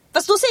toa?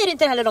 Fast då säger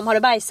inte heller de, har du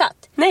bajsat?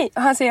 Nej,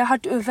 han säger, har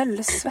du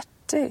väldigt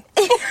svettig?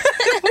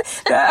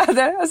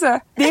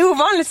 Det är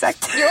ovanligt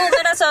sagt. Jo,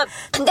 men alltså,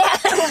 det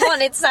är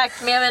ovanligt sagt.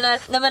 Men jag menar,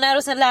 när man är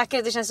hos en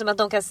läkare, det känns som att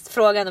de kan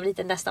fråga om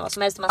lite nästan vad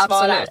som helst man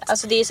svarar.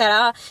 Alltså det är så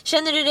här,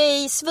 känner du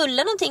dig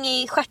svullen någonting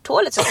i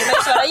stjärthålet, så kan man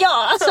svara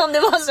ja, alltså om det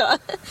var så.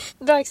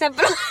 Bra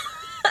exempel.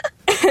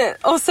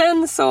 Och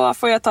sen så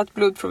får jag ta ett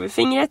blodprov i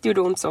fingret.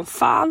 Gjorde ont som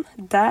fan.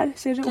 Där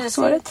ser du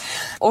osåret.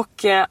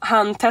 Och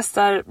han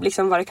testar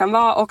liksom vad det kan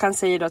vara. Och han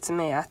säger då till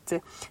mig att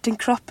din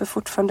kropp är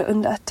fortfarande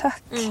under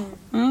attack.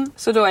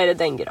 Så då är det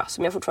dengue då,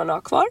 som jag fortfarande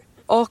har kvar.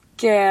 Och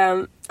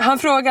han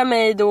frågar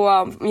mig då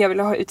om jag vill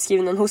ha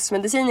utskriven en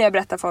hostmedicin. Jag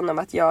berättar för honom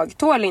att jag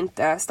tål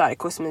inte stark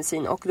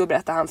hostmedicin. Och då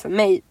berättar han för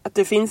mig att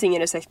det finns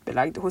ingen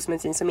receptbelagd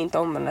hostmedicin som inte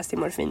omvandlas till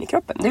morfin i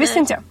kroppen. Det visste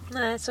inte jag.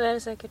 Nej, så är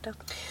det säkert då.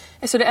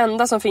 Så det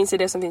enda som finns är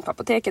det som finns på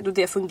apoteket. Och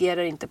det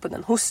fungerar inte på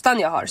den hostan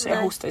jag har. Så jag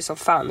hostar ju som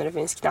fan och det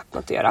finns knappt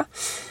något att göra.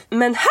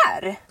 Men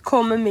här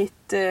kommer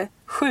mitt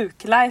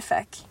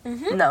sjuk-lifehack.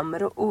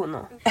 Numero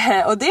uno.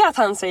 Och det är att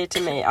han säger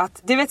till mig att,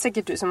 det vet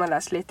säkert du som har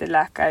läst lite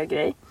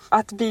läkargrej,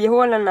 att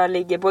bihålorna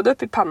ligger både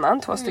upp i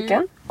pannan, 2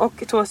 stycken,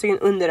 och 2 stycken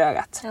under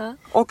ögat. Ja.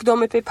 Och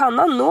de uppe i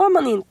pannan når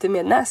man inte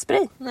med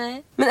nässpray.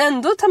 Nej. Men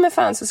ändå tar med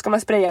fan så ska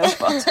man spraya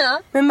uppåt. Ja.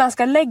 Men man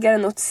ska lägga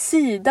den åt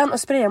sidan och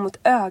spraya mot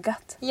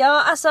ögat.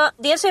 Ja, alltså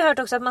dels har jag hört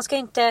också att man ska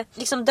inte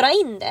liksom dra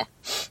in det.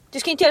 Du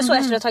ska inte göra så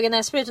efter att ha tagit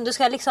nässpray, utan du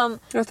ska liksom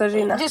låta det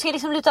rinna. Du ska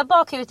liksom luta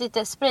bak huvudet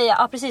lite, spraya,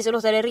 ja precis, och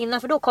låta det rinna,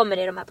 för då kommer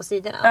det de här på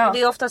sidorna. Ja. Och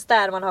det är oftast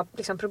där man har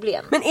liksom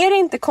problem. Men är det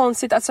inte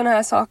konstigt att såna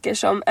här saker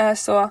som är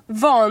så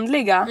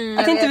vanliga,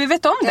 att inte vi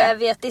vet om det? Jag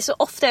vet, det är så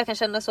ofta jag kan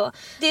känna så.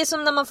 Det är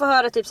som när man får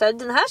höra typ så här,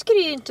 den här ska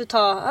du ju inte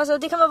ta, alltså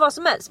det kan vara vad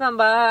som helst. Man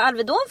bara,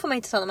 Alvedon får man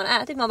inte ta när man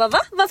äter. Man bara, va?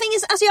 Varför ingen,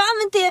 alltså jag har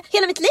använt det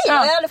hela mitt liv, och jag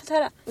har aldrig fått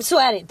höra. Så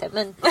är det inte,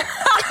 men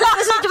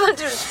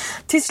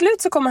till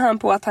slut så kommer han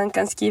på att han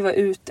kan skriva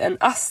ut en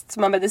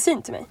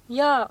astmamedicin till mig.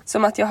 Ja.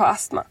 Som att jag har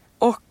astma.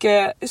 Och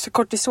så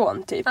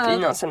kortison typ i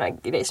någon sån här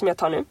grej som jag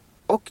tar nu.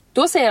 Och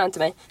då säger han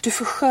till mig, du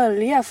får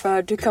skölja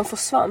för du kan få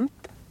svamp.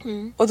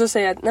 Och då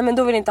säger jag, nej men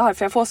då vill jag inte ha det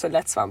för jag får så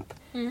lätt svamp.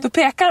 Då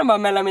pekar han bara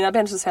mellan mina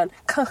ben och säger han,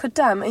 kanske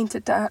där men inte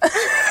där. Jag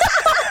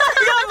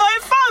bara,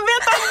 hur fan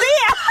vet han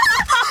det?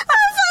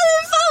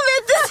 Hur fan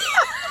vet du det?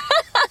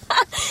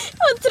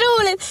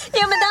 Otroligt.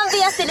 Ja, men den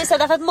vet det Lisa,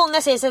 därför att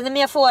många säger så att men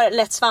jag får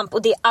lätt svamp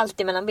och det är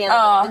alltid mellan benen.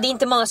 Ja. Det är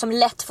inte många som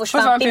lätt får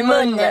svamp i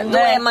munnen. Då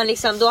är man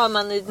liksom, då har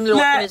man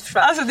lågt ut för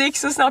svamp. Alltså det gick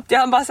så snabbt.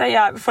 Han bara säger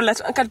jag får lätt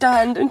svamp.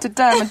 Inte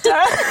där men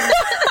där.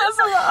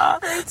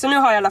 Så nu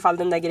har jag i alla fall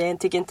den där grejen.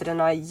 Tycker inte den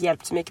har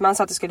hjälpt så mycket. Man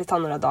sa att det skulle ta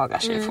några dagar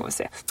så vi får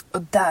se.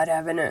 Och där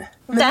är vi nu.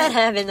 Där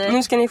är vi nu.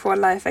 Nu ska ni få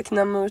lifehack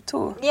nummer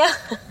 2. Ja.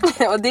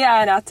 Och det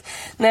är att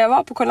när jag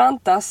var på Koh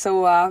Lanta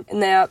så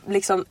när jag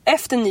liksom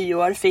efter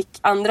nyår fick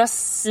andra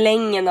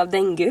slängen av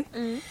dengue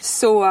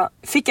så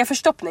fick jag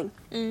förstoppning.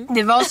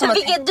 Det var som att...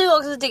 Vilket du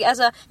också tycker,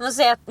 alltså jag måste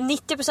säga att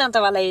 90%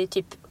 av alla är ju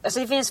typ, alltså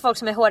det finns folk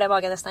som är hårda i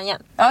magen nästan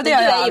jämt. Ja, det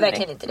är jag ju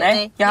verkligen inte det.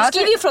 Nej. Du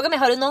skulle ju fråga mig,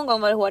 har du någon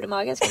gång varit hård i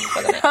magen? Ska du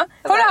fråga mig.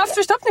 Har du haft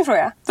förstoppning, fråga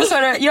jag? Då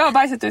sa du, jag har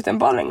bajsat ut en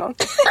boll en gång.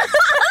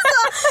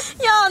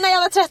 Ja, när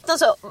jag var 13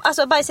 så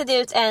alltså, bajsade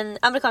jag ut en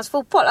amerikansk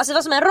fotboll. Alltså det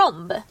var som en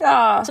romb.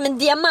 Ja. Som en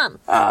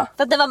diamant. Ja.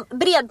 För att den var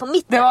bred på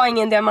mitten. Det var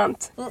ingen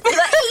diamant. Det var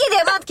ingen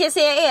diamant kan jag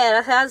säga er.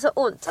 Alltså, jag hade så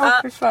ont.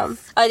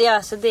 Ja, det är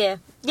alltså det.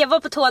 Jag var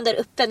på tån där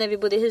uppe när vi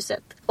bodde i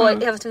huset. Och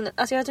jag var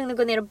tvungen att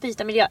gå ner och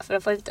byta miljö för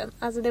att få ut den.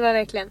 Alltså det var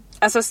verkligen...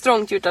 Alltså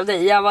strångt gjort av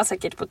dig. Jag var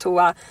säkert på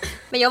toa.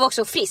 Men jag var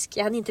också frisk.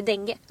 Jag hade inte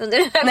dengue under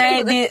det här.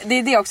 Nej, det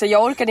är det också.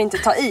 Jag orkade inte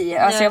ta i.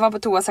 Alltså jag var på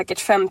toa säkert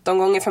 15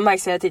 gånger. För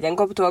Mike säger tiden,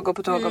 gå på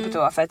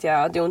toa. För att jag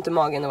hade ont i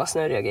magen och var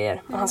snurrig och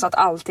grejer. Och han sa att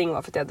allting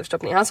var för att jag hade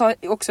förstoppning. Han sa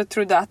också,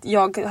 trodde att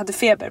jag hade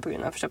feber på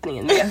grund av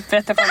förstoppningen. Jag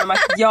berättade för honom att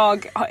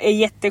jag är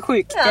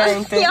jättesjuk. Ja. Jag är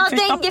inte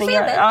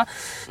denguefeber. Ja.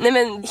 Nej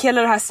men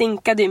hela det här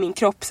sinkade i min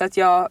kropp så att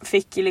jag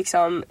fick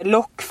liksom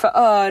lock för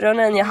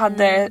öronen. Jag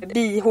hade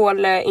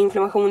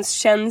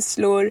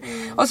bihåleinflammationskänslor.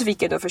 Och så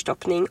fick jag då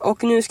förstoppning.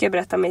 Och nu ska jag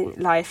berätta min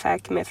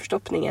lifehack med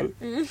förstoppningen.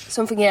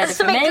 Som fungerade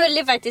för mig. Som är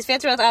gullig faktiskt, för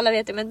jag tror att alla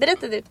vet det. Men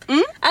berätta du.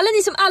 Alla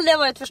ni som aldrig har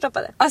varit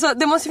förstoppade. Alltså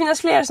det måste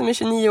finnas fler som är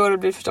 29 år och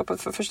blir förstoppad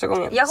för första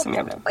gången. Som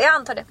jag blev. Jag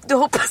antar det. Du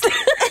hoppas det?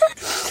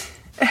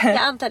 Jag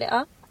antar det,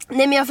 ja.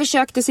 Nej men jag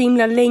försökte så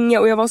himla länge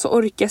och jag var så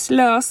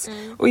orkeslös.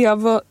 Och jag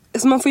var...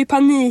 Alltså man får ju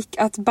panik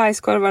att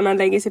bajskorvarna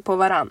lägger sig på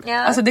varann. Ja.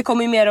 Alltså det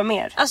kommer ju mer och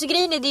mer. Alltså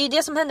grejen är, det är ju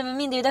det som hände med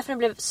min. Det är ju därför den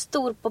blev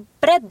stor på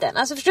bredden.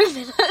 Alltså förstår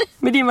du?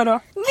 Med din vadå?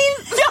 Min...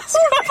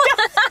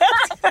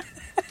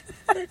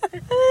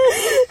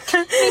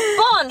 Mitt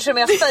barn som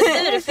jag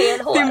födde ur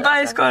fel hår. Din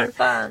bajskorv.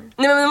 Nej,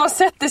 men när man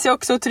sätter sig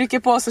också och trycker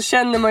på så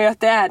känner man ju att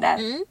det är där.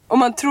 Och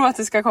man tror att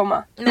det ska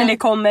komma. Men det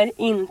kommer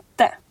inte.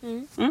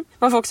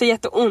 Man får också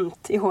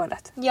jätteont i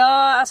håret.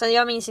 Ja, alltså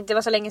jag minns inte, det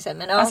var så länge sedan.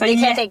 Men ja, alltså det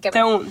kan jag tänka mig.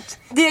 Jätteont.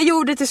 Det jag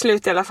gjorde till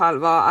slut i alla fall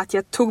var att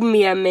jag tog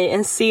med mig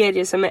en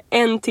serie som är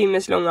 1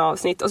 timmes långa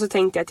avsnitt. Och så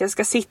tänkte jag att jag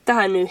ska sitta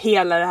här nu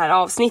hela det här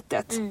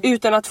avsnittet.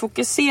 Utan att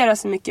fokusera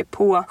så mycket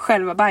på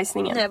själva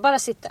bajsningen. Nej, bara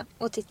sitta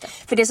och titta.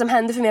 För det som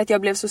hände för mig är att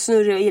jag blev så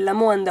snurrig och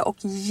illamående och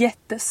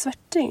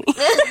jättesvärtig.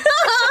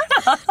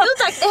 Jo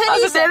tack, det här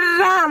alltså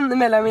det rann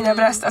mellan mina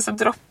bröst, alltså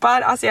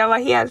droppar. Alltså jag var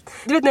helt,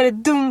 du vet när det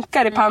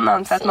dunkar i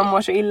pannan för att man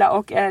mår så illa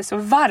och är så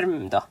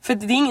varm då. För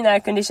det är ingen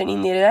aircondition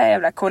in i det där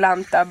jävla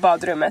kolanta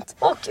badrummet.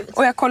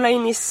 Och jag kollar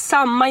in i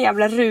samma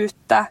jävla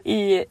ruta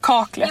i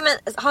kaklet. Ja,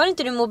 men har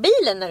inte du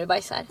mobilen när du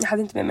bajsar? Jag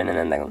hade inte med mig den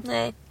enda gång.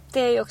 Nej, det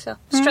är ju också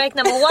strike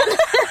number 1.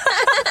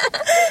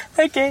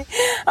 Okej, i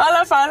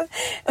alla fall.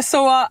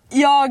 Så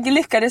jag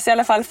lyckades i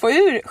alla fall få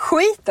ur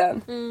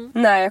skiten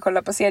när jag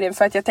kollade på serien.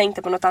 För att jag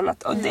tänkte på något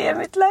annat. Och det är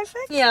mitt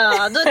lifehack.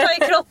 Ja, då tar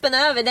ju kroppen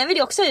över. Den vill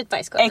ju också ut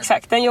bajskorven.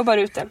 Exakt, den jobbar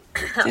ut det.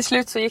 Till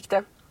slut så gick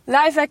det.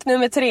 Lifehack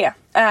nummer 3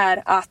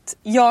 är att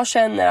jag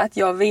känner att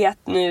jag vet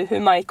nu hur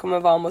Mike kommer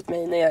vara mot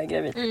mig när jag är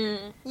gravid.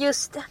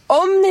 Just det.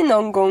 Om ni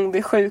någon gång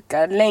blir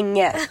sjuka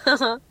länge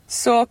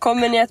så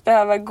kommer ni att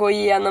behöva gå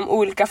igenom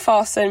olika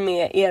faser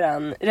med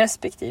eran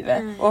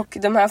respektive. Och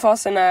de här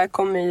faserna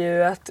kommer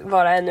ju att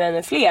vara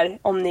ännu fler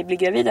om ni blir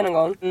gravida någon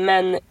gång.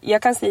 Men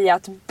jag kan säga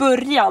att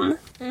början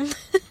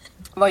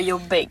var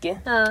jobbig.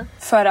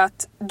 För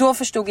att då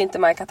förstod inte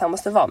Mike att han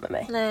måste vara med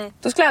mig. Nej.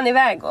 Då skulle han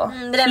iväg och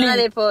lämna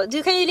dig på.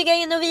 Du kan ju ligga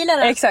in och vila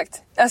då.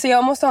 Exakt. Alltså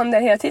jag måste ha honom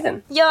där hela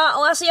tiden. Ja,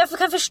 och alltså jag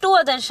kan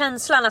förstå den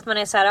känslan att man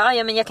är så här,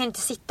 ja men jag kan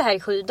inte sitta här i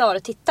 7 dagar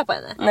och titta på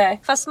henne.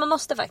 Nej. Fast man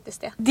måste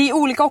faktiskt det. Det är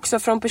olika också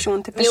från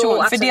person till person.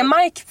 Jo, för det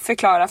Mike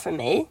förklarar för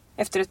mig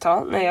efter ett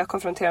tag när jag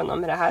konfronterar honom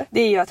med det här,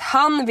 det är ju att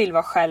han vill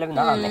vara själv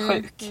när han är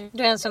sjuk.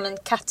 Du är som en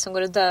katt som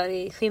går och dör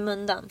i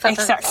skymundan. För att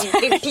exakt.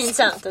 Det är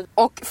pinsamt.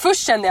 Och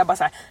först kände jag bara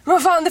så här, men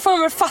fan, det får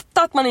man väl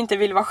fatta att man inte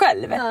vill vara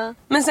själv.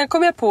 Men sen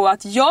kom jag på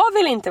att jag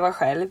vill inte vara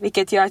själv,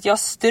 vilket gör att jag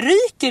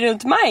stryker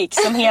runt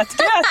Mike som het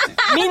gröt.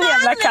 Min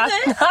jävla katt,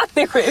 han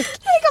är sjuk.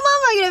 Tänk om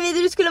han var gravid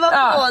och du skulle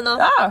vara på honom.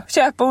 Ja,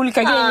 köpa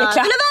olika grejer,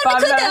 klappa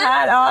det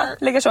här,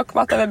 lägga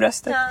tjockmatta över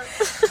bröstet.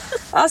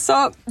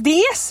 Alltså, det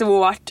är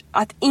svårt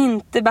att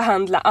inte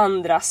behandla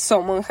andra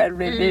som man själv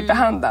blir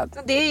behandlad.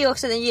 Det är ju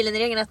också den gyllene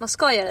regeln att man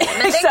ska göra det.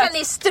 Men den kan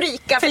ni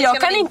stryka. För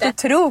jag kan inte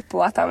tro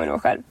på att han vill vara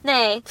själv.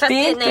 Nej. För det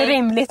är inte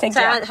rimligt,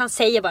 tänker jag. Han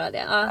säger bara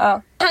det.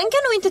 Ja. Han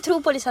kan nog inte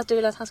tro på det så att du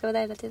vill att han ska vara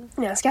där hela tiden.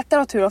 Jag skrattar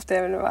åt hur ofta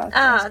jag vill vara.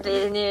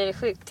 Nu är det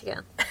sjukt tycker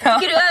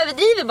jag. Tycker du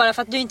överdriver bara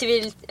för att du inte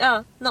vill,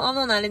 av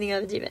någon anledning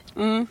överdriver.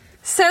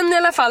 Sen i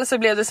alla fall så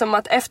blev det som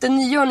att efter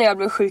nyår när jag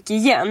blev sjuk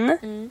igen,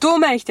 då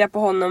märkte jag på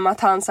honom att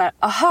han så här,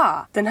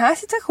 aha, den här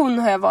situationen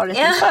har jag varit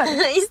i förr.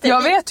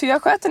 Jag vet hur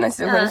jag sköter den här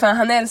situationen, för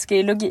han älskar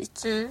ju logik.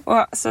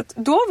 Och, så att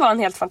då var han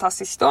helt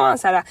fantastisk. Då var han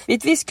så här, vid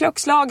ett visst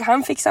klockslag,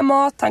 han fixade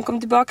mat, han kom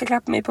tillbaka,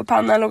 klappade mig på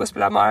pannan, låg och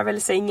spelade Marvel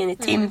i sängen i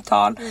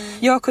timtal.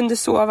 Jag kunde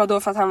sova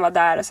då för att han var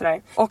där och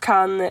sådär. Och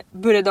han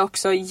började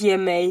också ge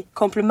mig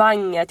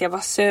komplimanger, att jag var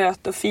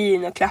söt och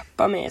fin och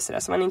klappa mig och sådär,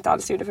 som han inte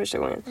alls gjorde första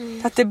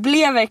gången. Så att det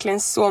blev verkligen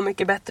så mycket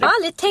bättre. Jag har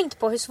aldrig tänkt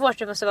på hur svårt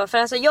det måste vara. För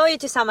alltså, jag är ju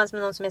tillsammans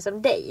med någon som är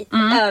som dig.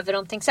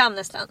 Överomtänksam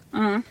nästan.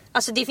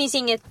 Alltså det finns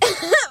inget...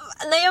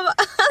 Nej, jag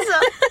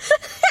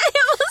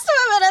måste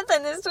bara berätta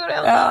en historia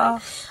om det.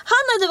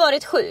 Han hade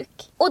varit sjuk.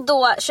 Och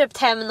då köpt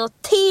hem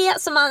något te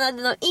som han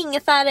hade någon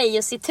ingefära i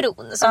och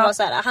citron. Som var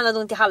så här, han hade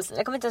ont i halsen.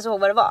 Jag kommer inte ens ihåg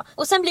vad det var.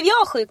 Och sen blev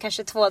jag sjuk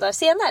kanske 2 dagar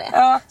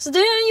senare. Så då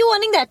är han i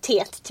ordning där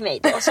teet till mig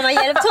då. Som har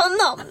hjälpt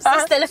honom. Så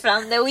jag ställer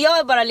fram det. Och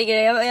jag bara ligger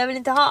där. Jag vill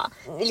inte ha.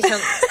 Liksom,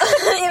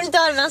 jag vill inte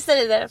ha det, men han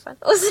ställer det där i alla fall.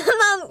 Och sen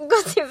har han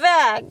gått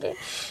iväg.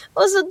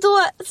 Och så då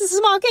så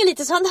smakar jag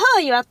lite. Så han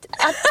hör ju att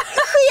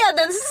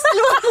skeden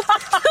slår.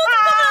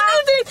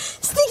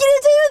 Sticker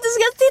ut huvudet och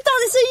ska titta.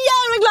 Han är så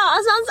jävla glad.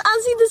 Alltså hans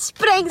ansikte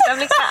sprängs av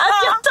liksom.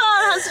 Alltså jag tar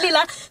hans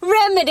lilla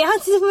remedy. Han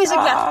tittar på mig så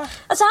glatt.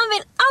 Alltså han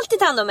vill alltid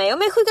ta hand om mig. Och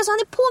om jag är sjuk så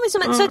han är på mig som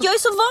så att jag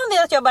är så van vid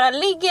att jag bara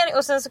ligger.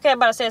 Och sen så kan jag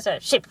bara säga så här,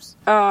 chips.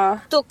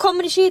 Då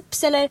kommer det chips.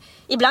 Eller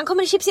ibland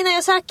kommer det chips innan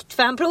jag sagt.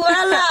 För han provar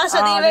alla. Alltså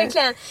det är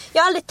verkligen. Jag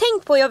har aldrig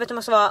tänkt på att jobbet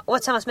måste vara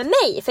tillsammans med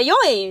mig. För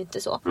jag är ju inte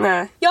så.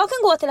 Nej. Jag kan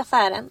gå till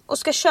affären och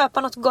ska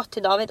köpa något gott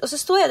till David. Och så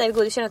står jag där i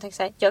godiskören och tänker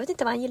så här, jag vet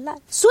inte vad han gillar.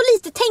 Så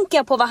lite tänker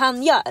jag på vad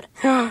han gör.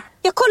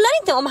 Jag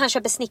kollar inte om han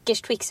köper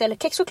Snickers, Twix eller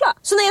kexchoklad.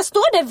 Så när jag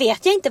står där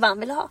vet jag inte vad han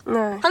vill ha.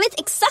 Nej. Han vet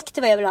exakt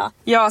vad jag vill ha.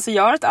 Ja, alltså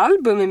jag har ett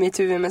album i mitt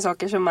huvud med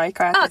saker som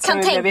Mike har ätit som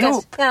vi blev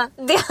ihop. Ja,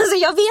 det, alltså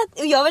jag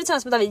har varit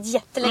tillsammans med David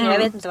jättelänge. Jag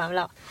vet inte vad han vill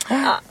ha.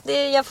 Ja,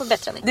 jag får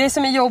bättra mig. Det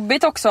som är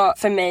jobbigt också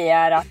för mig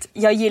är att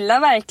jag gillar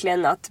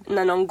verkligen att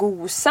när någon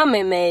gosar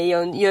med mig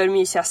och gör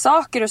mysiga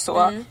saker och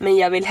så. Men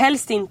jag vill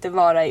helst inte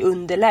vara i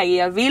underläge.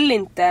 Jag vill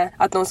inte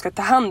att någon ska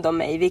ta hand om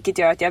mig. Vilket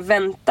gör att jag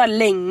väntar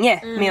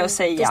länge med att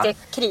säga. Det är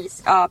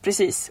kris. Ja, precis.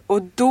 Precis.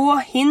 Och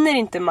då hinner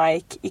inte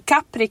Mike i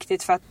kapp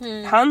riktigt för att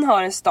han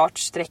har en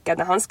startsträcka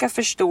där han ska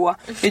förstå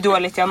hur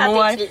dåligt jag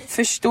mår.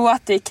 Förstå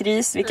att det är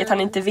kris, vilket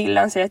han inte vill.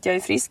 Han säger att jag är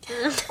frisk.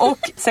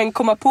 Och sen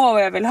komma på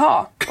vad jag vill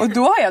ha. Och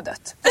då har jag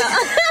dött.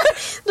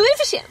 Då är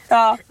det för sent.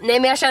 Ja. Nej,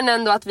 men jag känner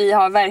ändå att vi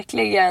har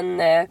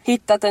verkligen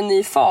hittat en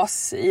ny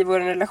fas i vår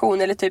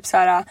relation. Eller typ så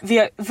här, vi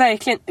har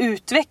verkligen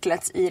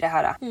utvecklats i det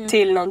här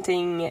till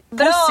någonting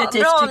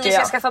positivt. Bra om tycker ni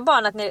ska jag. skaffa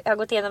barn att ni har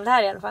gått igenom det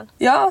här i alla fall.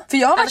 Ja, för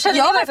jag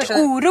har varit förstå.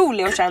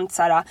 orolig och känt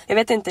så här. Jag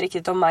vet inte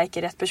riktigt om Mike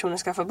är rätt person att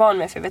skaffa barn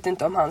med, för jag vet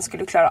inte om han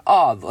skulle klara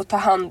av att ta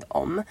hand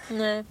om.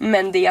 Nej.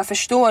 Men det jag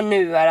förstår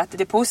nu är att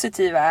det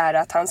positiva är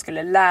att han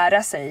skulle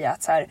lära sig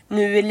att så här,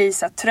 nu är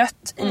Lisa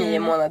trött i 9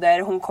 månader,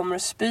 hon kommer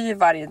att spy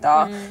varje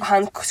dag.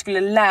 Han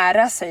skulle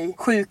lära sig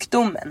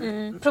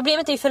sjukdomen.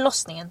 Problemet är ju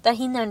förlossningen, där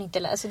hinner han inte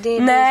lära sig.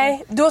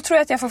 Nej, då tror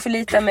jag att jag får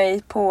förlita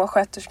mig på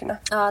sköterskorna.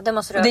 Ja, det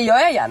måste du. Och det gör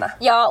jag gärna.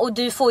 Ja, och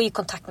du får ju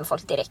kontakt med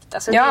folk direkt.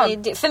 Alltså, Ja.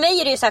 för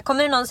mig är det ju så här,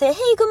 kommer det någon och säger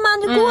hej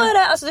gumman, hur går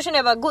det? Alltså då känner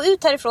jag bara, gå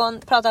ut härifrån,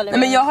 prata aldrig med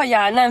Men jag har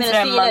gärna en Medan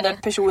du gillar främmande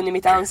det. person i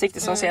mitt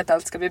ansikte som säger att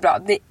allt ska bli bra.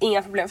 Det är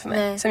inga problem för mig.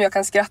 Nej. Som jag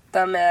kan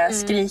skratta med,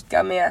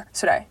 skrika med,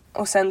 sådär.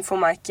 Och sen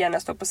får Mike gärna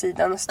stå på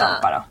sidan och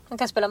stampa då. Man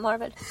kan spela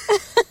Marvel.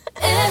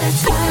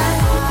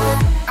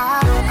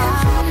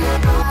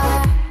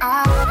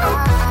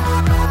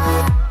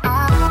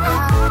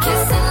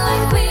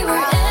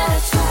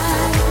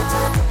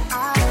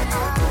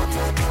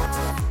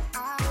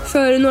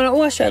 För några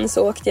år sedan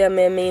så åkte jag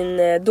med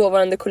min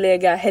dåvarande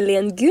kollega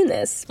Helene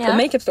Gunes på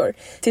Makeup Store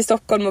till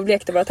Stockholm och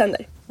blekte våra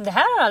tänder. Det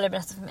här har du aldrig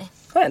berättat för mig.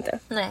 Har jag inte?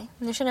 Nej,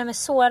 nu känner jag mig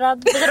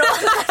sårad.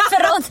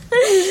 Förråd.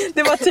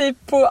 Det var typ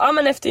på,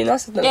 men efter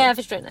gymnasiet nu. Ja, jag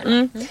förstår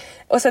det.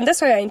 Och sen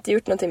dess har jag inte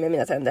gjort någonting med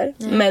mina tänder.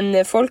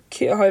 Men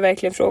folk har ju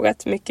verkligen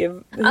frågat mycket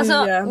hur Alltså,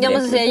 jag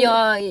måste säga, bleker.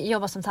 jag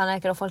jobbar som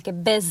tandläkare och folk är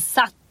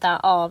besatta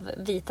av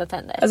vita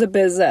tänder. Alltså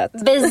besatt.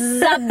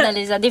 Besatta,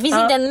 Lisa. Det finns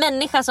inte en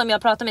människa som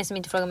jag pratar med som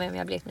inte frågar mig om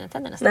jag har blekt mina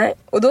tänder nästan. Nej,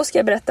 och då ska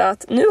jag berätta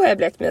att nu har jag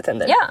blekt mina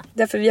tänder. Ja.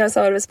 Därför vi har en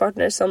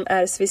samarbetspartner som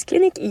är Swiss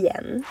Clinic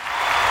igen.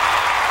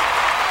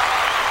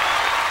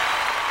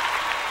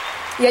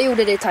 Jag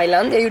gjorde det i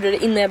Thailand, jag gjorde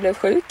det innan jag blev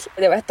sjuk.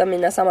 Det var ett av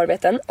mina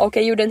samarbeten. Och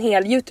jag gjorde en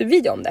hel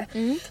YouTube-video om det.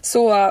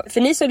 Så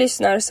för ni som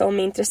lyssnar som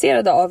är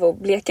intresserade av att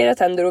bleka era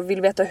tänder och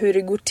vill veta hur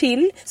det går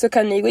till, så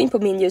kan ni gå in på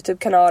min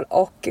YouTube-kanal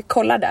och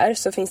kolla där.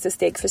 Så finns det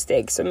steg för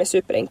steg som är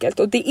superenkelt.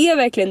 Och det är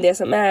verkligen det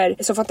som är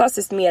så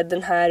fantastiskt med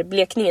den här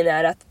blekningen,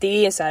 är att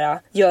det är så här,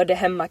 gör det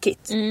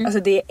hemma-kit. Alltså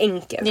det är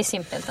enkelt. Det är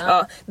simpelt.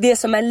 Ja, det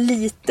som är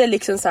lite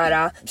liksom så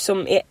här,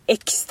 som är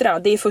extra,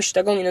 det är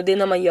första gången, och det är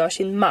när man gör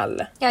sin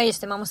mall. Ja,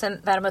 just det. Man måste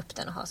värma upp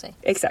den och ha sig.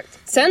 Exakt.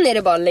 Sen är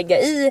det bara att lägga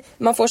i,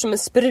 man får som en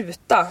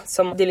spruta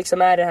som det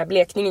liksom är den här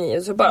blekningen i,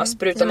 och så bara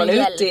sprutar som man en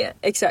ut gel.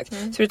 det. Exakt.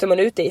 Sprutar man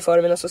ut det i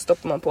formen och så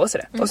stoppar man på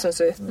sig det. Och sen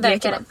så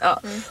bleker man. Ja.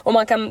 Och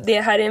man kan,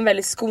 det här är en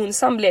väldigt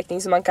skonsam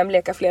blekning, så man kan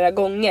bleka flera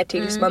gånger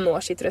tills man når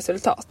sitt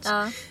resultat.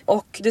 Ja.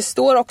 Och det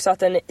står också att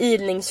den är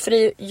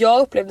ilningsfri.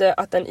 Jag upplevde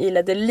att den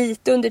ilade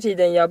lite under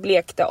tiden jag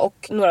blekte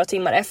och några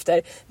timmar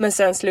efter, men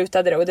sen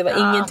slutade det och det var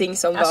ingenting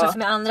som Alltså var... för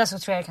med andra så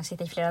tror jag det kan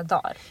sitta i flera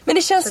dagar. Men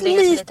det känns Så det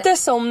är ganska lite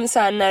som så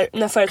här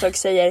när företag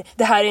säger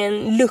det här är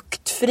en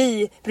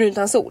luktfri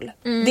bruntandsol.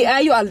 Det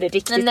är ju aldrig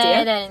riktigt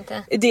Nej, det är det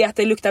inte. Det är att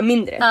det luktar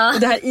mindre. Och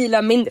det här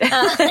ilar mindre.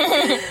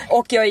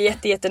 Och jag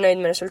är jättenöjd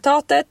med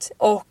resultatet.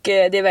 Och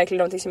det är verkligen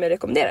någonting som jag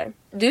rekommenderar.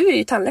 Du är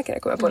ju tandläkare,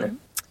 kommer jag på nu.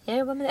 Jag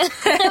jobbar med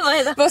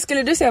det. Vad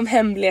skulle du säga om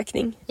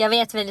hemblekning? Jag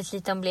vet väldigt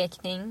lite om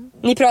blekning.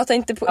 Ni pratar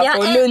inte på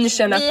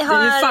lunchen att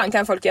hur fan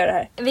kan folk göra det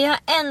här? Vi har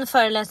en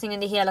föreläsning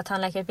under hela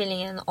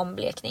tandläkarutbildningen om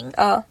blekning.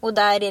 Ja. Och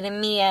där är det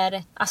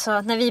mer,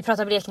 alltså när vi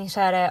pratar blekning så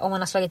är det om man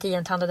har slagit i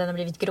en tand och den har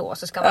blivit grå,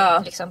 så ska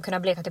man liksom kunna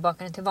bleka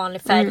tillbaka den till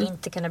vanlig färg,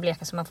 inte kunna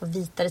bleka så man får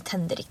vitare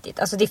tänder riktigt.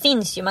 Alltså det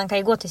finns ju, man kan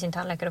ju gå till sin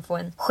tandläkare och få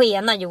en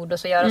skena gjord och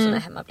så göra sån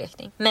här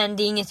hemmablekning. Men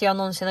det är inget jag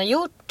någonsin har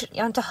gjort.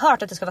 Jag har inte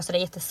hört att det ska vara så där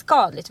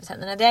jätteskadligt för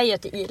tänderna. Det är ju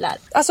att det ilar.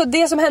 Alltså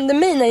det som hände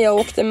mig när jag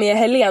åkte med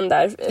Helene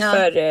där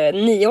för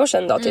 9 år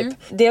sedan då, typ.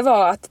 Det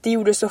var att det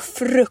gjorde så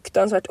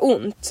fruktansvärt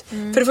ont.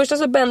 För det första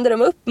så bände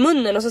de upp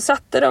munnen och så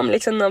satte de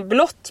liksom något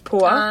blått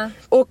på.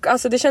 Och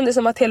alltså det kändes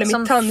som att hela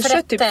mitt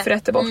tandkött typ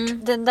frätte bort.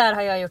 Den där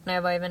har jag gjort när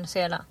jag var i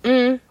Venezuela.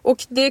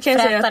 Och det kan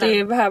jag säga att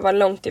Frätaren. det här var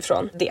långt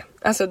ifrån det.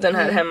 Alltså den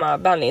här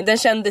hemmabehandlingen. Den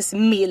kändes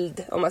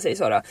mild om man säger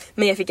så då.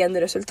 Men jag fick ändå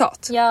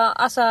resultat. Ja,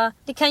 alltså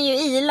det kan ju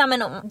ila,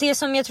 men det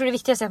som jag tror är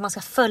viktigast är att man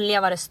ska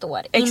följa vad det står.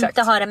 Exakt.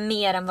 Inte höra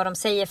mer än vad de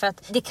säger, för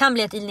att det kan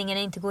bli att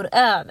ilningarna inte går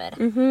över.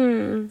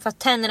 För att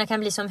tänderna kan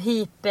bli som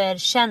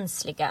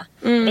hyperkänsliga.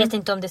 Jag vet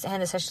inte om det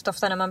händer särskilt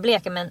ofta när man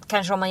bleker, men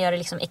kanske om man gör det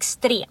liksom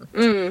extremt.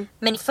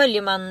 Men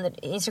följer man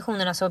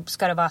instruktionerna så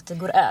ska det vara att det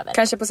går över.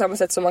 Kanske på samma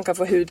sätt som man kan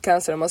få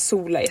hudcancer om man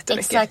solar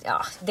jättemycket. Exakt, ja.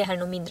 det här är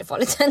nog mindre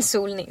farligt än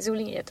solning.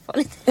 Solning är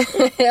jättefarligt.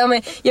 Ja,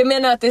 men jag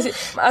menar att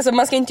alltså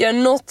man ska inte göra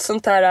något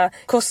sånt här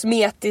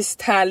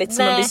kosmetiskt härligt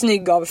som man blir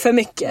snygg av för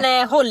mycket.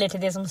 Nej, håller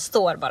till det som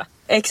står bara.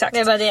 Exakt. Det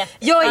är bara det.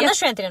 Annars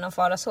tror jag inte det är någon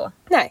fara så.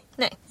 Nej.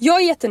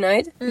 Jag är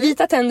jättenöjd.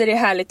 Vita tänder är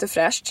härligt och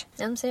fräscht.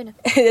 Jag säger det.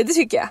 Det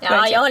tycker jag. Ja,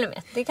 verkligen. jag håller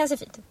med. Det kan se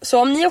fint ut. Så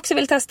om ni också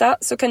vill testa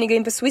så kan ni gå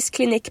in på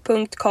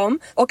swissclinic.com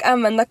och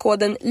använda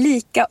koden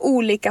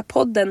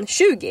LIKAOLIKAPODDEN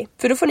 20.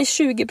 För då får ni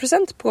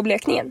 20% på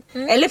blekningen.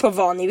 Eller på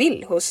vad ni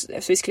vill hos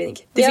Swiss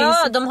Clinic. Det finns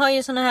de har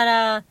ju såna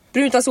här...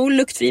 bruntazol,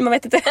 luktfri, man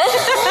vet inte.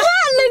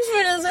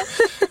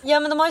 Ja,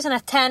 men de har ju såna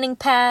här tanning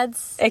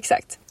pads.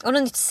 Exakt. Och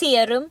något nytt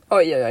serum.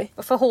 Oj.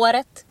 För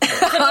håret.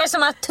 För er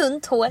som har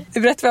tunt hår. Det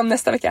berättar vi om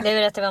nästa vecka. Det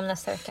berättar vi om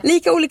nästa vecka.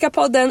 Lika olika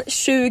podden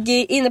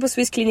 20 inne på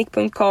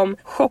swissclinic.com.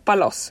 Shoppa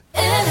loss.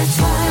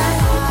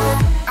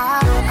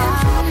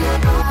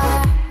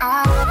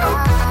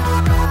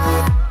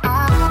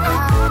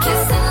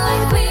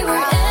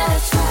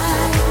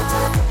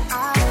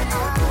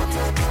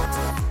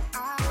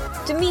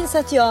 Du minns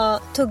att jag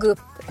tog upp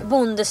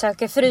Bonde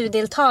söker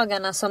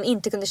fru-deltagarna som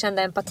inte kunde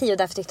känna empati och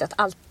därför tyckte att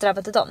allt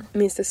drabbade dem.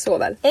 Minns det så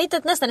väl. Jag har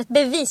hittat nästan ett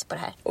bevis på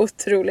det här.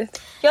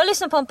 Otroligt. Jag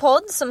lyssnar på en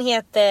podd som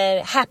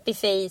heter Happy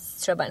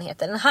Face, tror jag den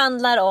heter. Den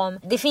handlar om,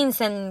 det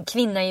finns en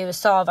kvinna i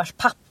USA vars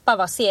pappa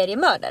var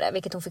seriemördare,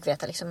 vilket hon fick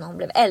veta liksom när hon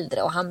blev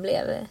äldre och han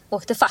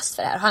åkte fast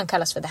för det här. Och han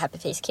kallas för The Happy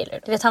Face Killer.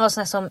 Du vet, han var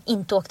sån här som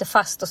inte åkte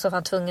fast och så var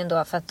han tvungen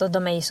då, för att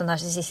de är ju så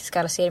narcissistiska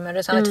alla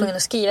seriemördare, så han var tvungen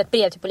att skriva ett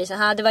brev till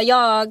polisen. Det var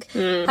jag.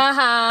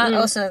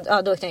 Haha. Och sen,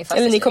 då åkte han ju fast.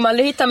 Eller ni kommer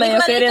aldrig hitta mig,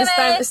 och så är det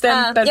en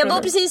stämpel. Jag bor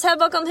precis här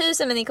bakom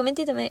huset, men ni kommer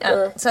inte hitta mig.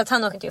 Så att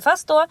han åkte ju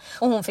fast då,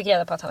 och hon fick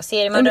reda på att han var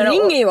seriemördare. Men de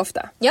ringer ju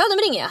ofta. Ja,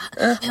 de ringer.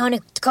 Har ni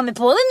kommit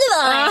på vem det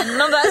var?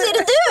 Man bara, är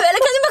det du? Eller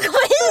kan du bara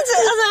komma hit?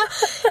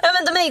 Alltså, ja,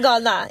 men de är ju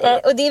galna.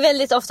 Och det är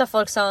väldigt ofta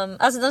folk som,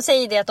 alltså de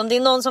säger det att om det är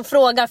någon som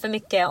frågar för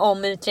mycket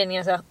om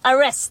utredningen så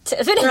arrest,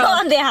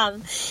 för det är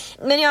han.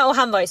 Men och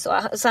han var ju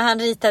så han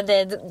ritade,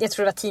 jag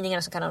tror det var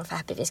tidningarna som kallade honom för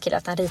Happy Face Killer,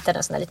 att han ritade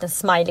en sån där liten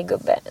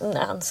smiley-gubbe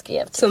när han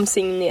skrev. Som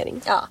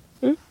signering. Ja.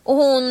 Och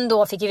hon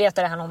då fick ju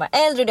veta det här när hon var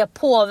äldre, och det har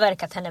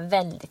påverkat henne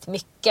väldigt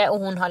mycket, och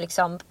hon har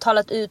liksom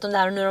talat ut om det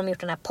här, och nu har de gjort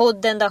den här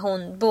podden där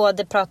hon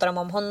både pratar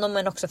om honom,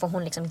 men också får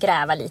hon liksom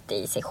gräva lite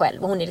i sig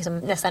själv, och hon är liksom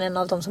nästan en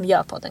av dem som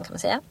gör podden, kan man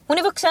säga. Hon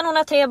är vuxen, hon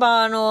har 3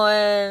 barn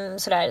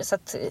och sådär, så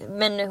att,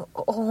 men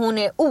hon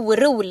är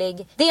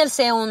orolig. Dels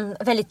är hon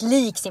väldigt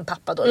lik sin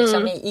pappa då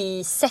liksom,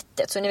 i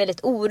sättet, så hon är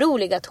väldigt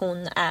orolig att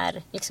hon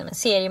är liksom en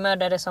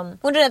seriemördare, som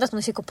hon är rädd att hon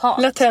är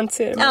psykopat. Latent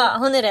seriemördare. Ja,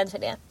 hon är rädd för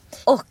det.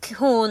 Och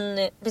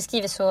hon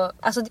beskriver så,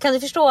 alltså kan du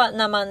förstå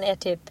när man är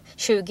typ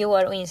 20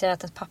 år och inser att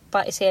ens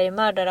pappa är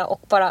seriemördare,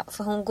 och bara,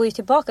 för hon går ju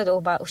tillbaka då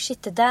och bara,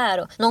 shit, det där,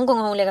 och någon gång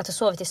har hon legat och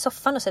sovit i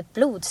soffan och sett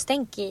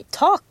blodstänk i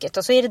taket,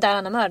 och så är det där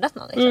han har mördat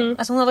någon liksom.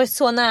 Alltså hon har varit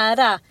så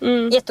nära.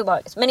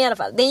 Jätteobehagligt. Men i alla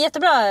fall, det är en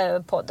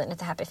jättebra podd, den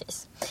heter Happy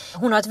Face.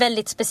 Hon har ett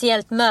väldigt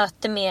speciellt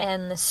möte med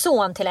en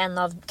son till en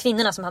av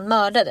kvinnorna som han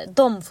mördade.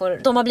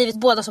 De har blivit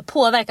båda så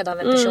påverkade av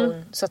en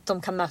person så att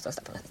de kan mötas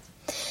där på något sätt.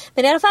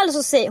 Men i alla fall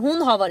så säger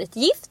hon har varit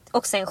gift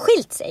och sen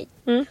skilt sig.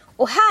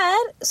 Och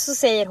här så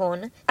säger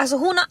hon, alltså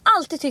hon har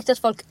alltid tyckt att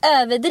folk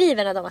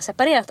överdriver när de har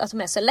separerat, att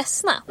de är så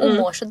ledsna och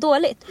mår så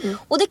dåligt.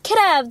 Och det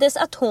krävdes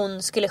att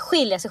hon skulle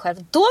skilja sig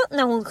själv. Då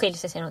när hon skiljer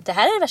sig säger hon, det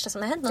här är det värsta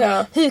som har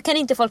hänt. Hur kan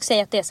inte folk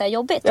säga att det är så här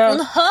jobbigt?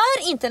 Hon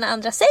hör inte när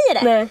andra säger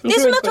det. Nej, det är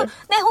som att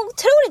hon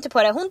tror inte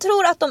på det. Hon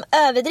tror att de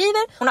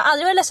överdriver. Hon har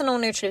aldrig varit ledsen när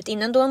hon har gjort slut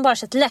innan. Då har hon bara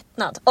sett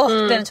lättnad.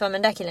 Behöver inte vara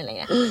med den där killen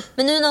längre.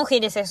 Men nu när hon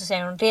skiljer sig så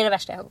säger hon, det är det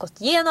värsta jag har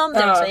gått igenom. Det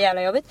är så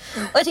jävla jobbigt.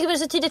 Och jag tycker det är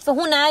så tydligt, för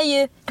hon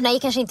är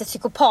kanske inte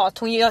psykopat.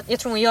 Jag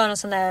tror hon gör en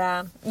sån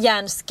där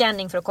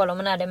hjärnscanning för att kolla om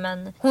hon är det,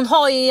 men hon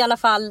har ju i alla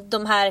fall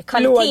de här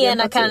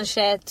kvaliteterna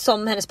kanske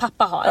som hennes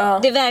pappa har.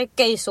 Det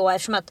verkar ju så,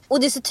 eftersom att, och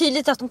det är så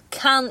tydligt att de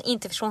kan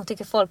inte förstå. Hon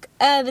tycker folk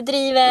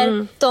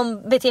överdriver.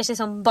 De beter sig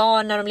som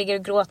barn när de ligger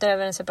och gråter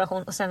över en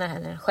separation, och sen när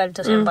henne själv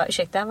tar sig bara,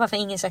 ursäkta, varför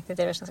ingen sagt det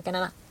till er? Så kan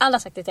alla har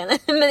sagt det till henne.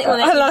 Men hon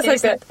har inte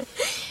sagt det.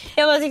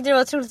 Jag bara tyckte det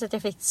var otroligt att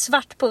jag fick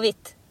svart på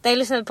vitt. Där jag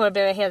lyssnade på det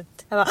blev jag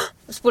bara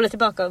spolade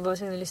tillbaka och bara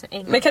lyssna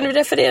en gång. Men kan du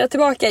referera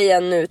tillbaka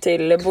igen nu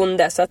till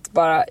Bonde, så att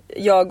bara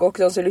jag och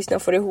de som lyssnar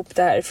får ihop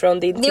det här från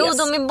din tes? Jo,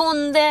 de är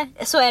Bonde,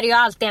 så är det ju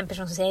alltid en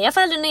person som säger jag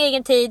faller en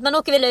egen tid, man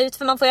åker väl ut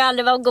för man får ju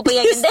aldrig gå på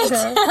egen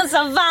dejt. Alltså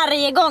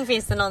varje gång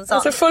finns det någon sån.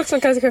 Alltså folk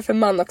som kallar sig själv för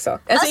man också.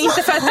 Alltså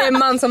inte för att det är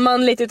man som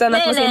manligt, utan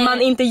att man säger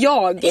man, inte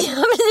jag. Ja,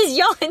 precis,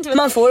 jag inte.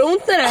 Man får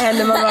ont när det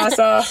händer, man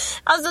bara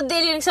alltså det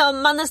är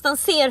liksom, man nästan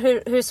ser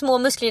hur små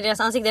muskler i deras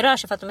ansikte rör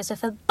sig för att de är så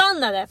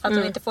förbannade för att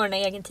de inte får den här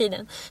egen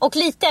tiden. Och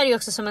lite är det ju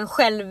också som en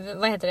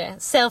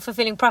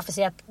self-fulfilling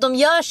prophecy, att de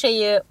gör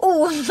sig ju,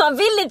 man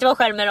vill inte vara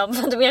själv med dem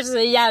för att de gör sig så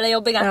jävla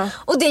jobbiga.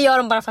 Och det gör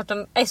de bara för att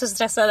de är så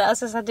stressade,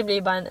 alltså, så att det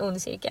blir bara en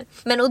ond cirkel.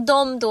 Men och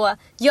de då,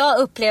 jag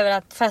upplever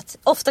att, för att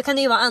ofta kan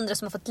det ju vara andra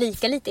som har fått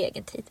lika lite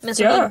egen tid, men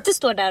som inte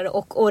står där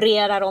och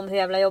orerar om hur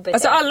jävla jobbigt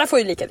alltså det är. alla får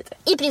ju lika lite.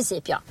 I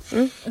princip, ja.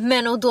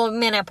 Men och då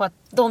menar jag på att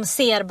de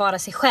ser bara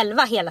sig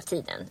själva hela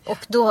tiden. Och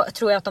då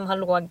tror jag att de har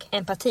låg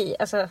empati.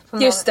 Alltså,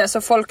 just det,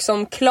 så folk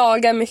som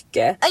klagar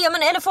mycket. Ja,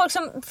 men eller folk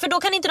som, för då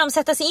kan inte de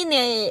sätta sig in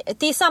i,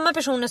 det är samma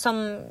personer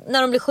som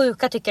när de blir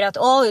sjuka tycker att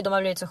oj, de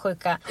har blivit så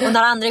sjuka. Och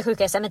när andra är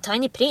sjuka säger men ta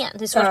en Ipren,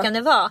 hur svårt kan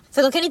det vara?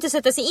 För de kan inte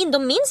sätta sig in,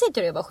 de minns inte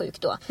hur det var sjuk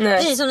då.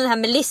 Precis som den här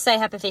Melissa i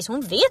Happy Face,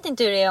 hon vet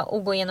inte hur det är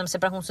att gå igenom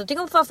separation. Så tycker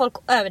hon att folk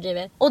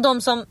överdriver. Och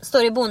de som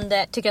står i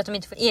bonde tycker att de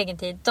inte får egen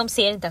tid. De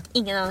ser inte att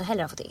ingen annan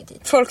heller har fått egen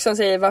tid. Folk som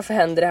säger varför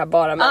händer det här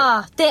bara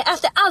med? Det är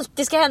att det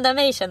alltid ska hända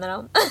mig, känner de.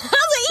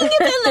 Alltså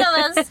inget händer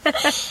dem ens.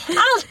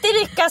 Alltid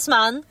lyckas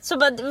man. Så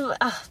bara,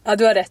 Ja,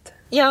 du har rätt.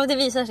 Ja, det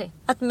visar sig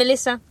att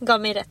Melissa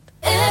gav mig rätt.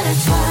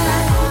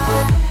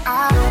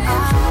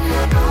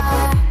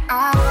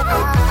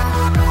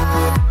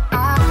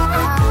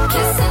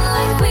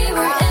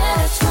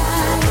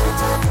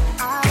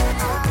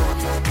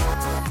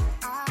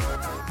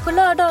 På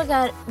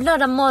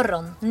lördag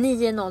morgon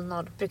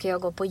 9:00 brukar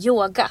jag gå på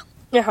yoga.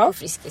 Jaha. På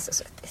Friskis och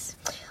Svettis.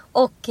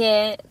 Och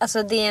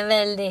alltså det är en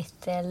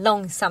väldigt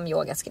långsam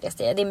yoga, skulle jag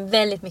säga. Det är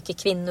väldigt mycket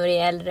kvinnor i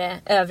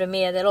övre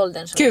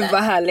medelåldern. Gud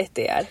vad härligt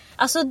det är.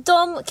 Alltså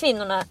de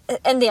kvinnorna,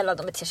 en del av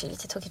dem beter sig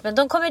lite tokigt, men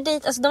de kommer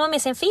dit, alltså de har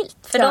med sig en filt.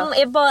 För de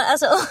är bara,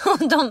 alltså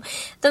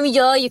de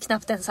gör ju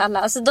knappt ens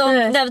alla. Alltså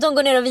de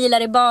går ner och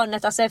vilar i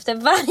barnet, alltså efter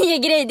varje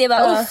grej. Det är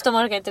bara de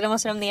orkar inte, då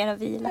måste de ner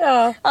och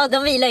vila. Ja,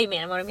 de vilar ju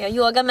mer än vad de gör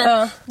yoga,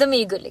 men de är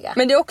ju gulliga.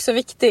 Men det är också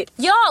viktigt.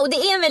 Ja, och det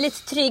är en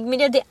väldigt trygg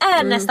miljö. Det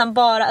är nästan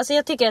bara, alltså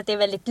jag tycker att det är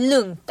väldigt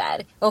lugnt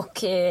där. Och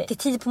det är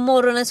tid på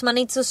morgonen så man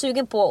är inte så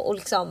sugen på att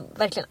liksom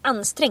verkligen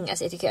anstränga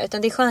sig, tycker jag.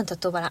 Utan det är skönt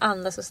att då bara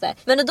andas och sådär.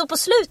 Men då på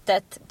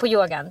slutet på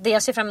yogan, det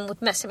jag ser fram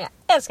emot mest, som jag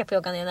älskar på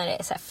yogan, är när det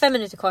är så här 5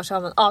 minuter kvar så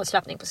har man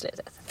avslappning på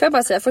slutet. Får jag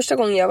bara säga, första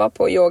gången jag var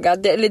på yoga,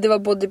 det var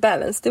body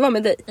balance, det var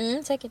med dig.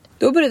 Säkert.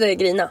 Då började jag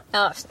grina.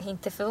 Ja,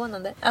 inte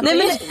förvånande.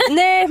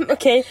 Nej,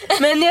 okej.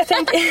 Men jag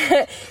tänker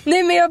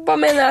nej, men jag bara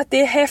menar att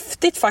det är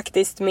häftigt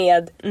faktiskt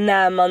med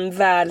när man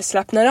väl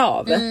slappnar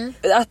av.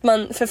 Att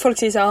man, för folk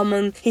säger så här,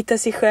 man hittar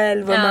sig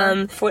själv och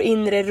man får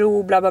inre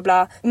ro, bla bla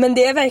bla. Men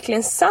det är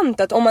verkligen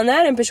sant att om man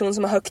är en person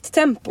som har högt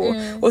tempo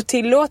och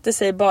tillåter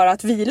sig bara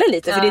att vila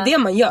lite, för det är det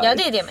man gör. Ja,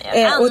 det är det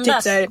man gör. Och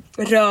typ så här,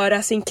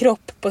 röra sin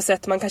kropp på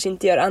sätt man kanske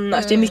inte gör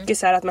annars. Det är mycket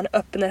så här att man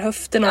öppnar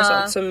höften och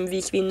sånt som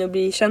vi kvinnor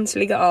blir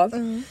känsliga av.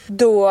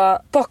 Då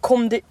bara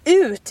kom det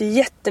ut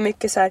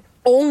jättemycket så här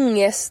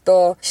ångest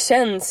och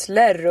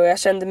känslor, och jag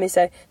kände mig så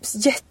här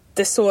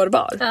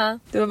jättesårbar.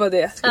 Det var bara det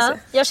jag skulle säga.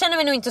 Jag känner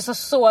mig nog inte så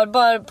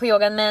sårbar på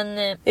yogan, men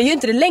jag gör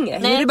inte det länge.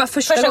 Jag gör det bara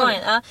första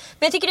gången. Men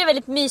jag tycker det är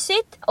väldigt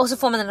mysigt. Och så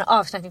får man en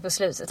avslappning på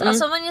slutet.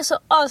 Alltså man är så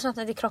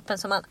avslappnad i kroppen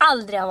som man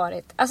aldrig har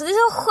varit. Alltså det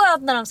är så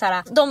skönt när de så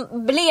här,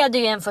 de leder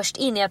ju en först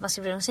in i att man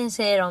ska bli, och sen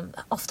säger de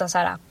ofta så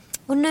här: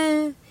 och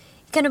nu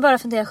kan du bara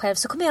fundera själv,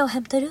 så kommer jag och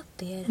hämtar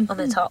upp er om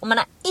ett tag. Och man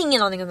har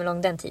ingen aning om hur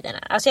lång den tiden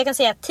är. Alltså jag kan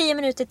säga 10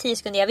 minuter, 10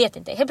 sekunder, jag vet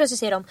inte. Helt plötsligt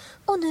säger de,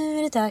 och nu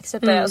är det dags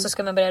att börja. Och så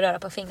ska man börja röra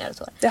på fingrar och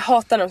tår. Jag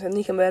hatar när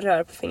ni kan börja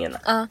röra på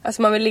fingrarna.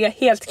 Alltså man vill ligga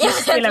helt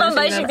knäppstilla med man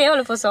bara, fingrarna. jag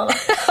håller på att sova.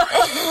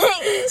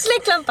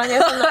 Släck lampan,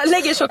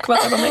 lägger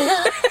tjockmatta på mig.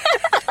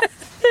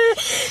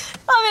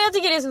 Ja, men jag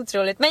tycker det är så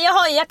otroligt. Men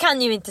jag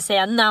kan ju inte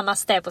säga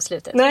namaste på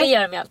slutet. Nej. Det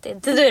gör de ju alltid.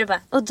 Då är det bara,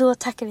 och då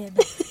tackar vi henne.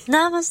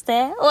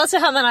 Namaste. Och så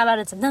hör man alla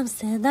rätt så,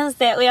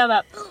 namaste. Och jag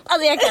bara,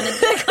 alltså jag kan inte.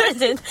 Det går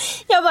inte ut.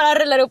 Jag bara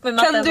rullar upp med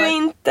mattan. Kan du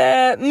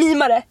inte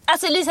mima det?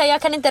 Alltså Lisa,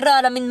 jag kan inte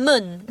röra min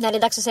mun när det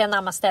är dags att säga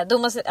namaste. Då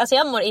måste, alltså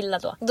jag mår illa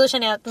då. Då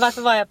känner jag att,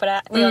 varför var jag på det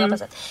här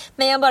yogapasset?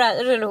 Men jag bara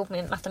rullar ihop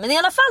min matta. Men i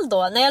alla fall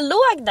då, när jag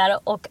låg där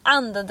och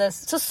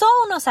andades, så sa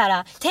hon så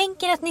här: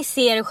 tänker att ni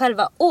ser er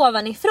själva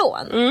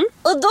ovanifrån.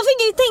 Och då fick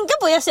jag ju tänka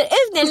på hur jag ser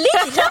ut när jag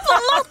ligger på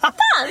mattan.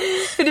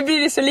 För det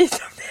blir så lite.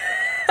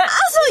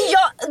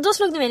 Alltså då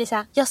slog det mig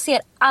Lisa, jag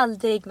ser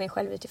aldrig mig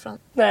själv utifrån.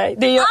 Nej,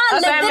 det är ju,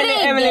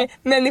 Emily,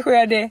 människor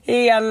gör det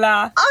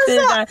hela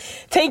tiden.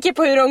 Tänker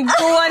på hur de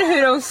går,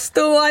 hur de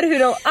står, hur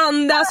de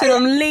andas, hur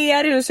de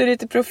ler, hur de ser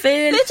ut i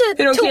profil. Vet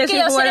du hur tokig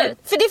jag ser ut?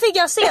 För det fick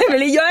jag se.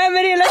 Emily, jag är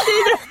med hela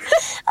tiden.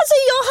 Alltså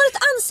jag har ett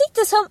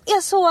ansikte som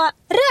är så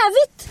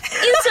rävigt.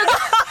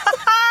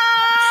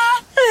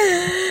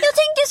 Jag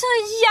tänker så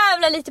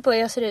jävla lite på hur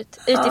jag ser ut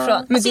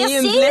utifrån. Men alltså jag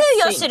ser hur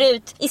jag ser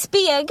ut i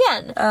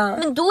spegeln.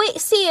 Men då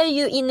ser jag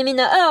ju in i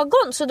mina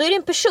ögon, så då är det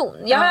en person.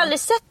 Jag har aldrig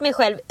sett mig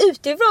själv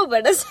utifrån på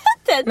det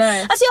sättet.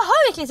 Nej. Alltså jag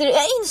har verkligen inte.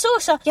 Jag insåg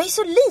också, jag är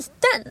så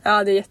liten.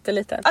 Ja, det är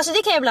jätteliten. Alltså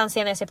det kan jag ibland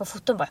se när jag ser på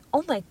foton. Bara,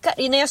 oh my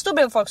god. När jag står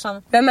bredvid folk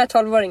som... Vem är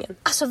 12-åringen?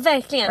 Alltså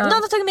verkligen.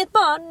 Någon har tagit med ett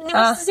barn. Ni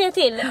måste se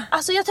till.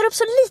 Alltså jag tar upp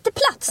så lite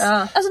plats.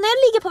 Alltså när jag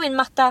ligger på min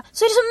matta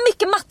så är det så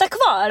mycket matta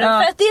kvar.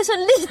 För att det är så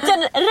en liten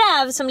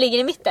räv som ligger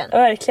i mitten.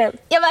 Verkligen.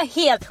 Jag var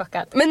helt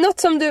chockad. Men något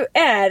som du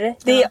är,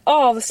 det är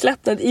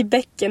avslappnad i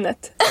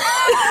bäckenet.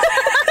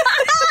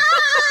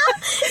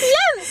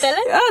 Jämt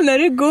eller? Ja, när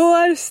du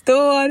går,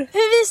 står.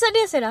 Hur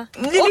visar det sig då?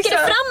 Åker det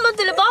framåt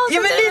eller bakåt?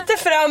 Ja, men lite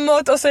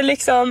framåt, och så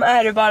liksom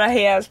är det bara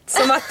helt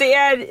som att det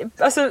är,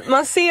 alltså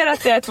man ser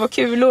att det är 2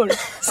 kulor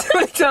som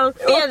liksom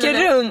åker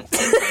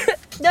runt.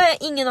 Det har jag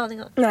ingen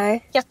aning om.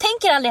 Nej. Jag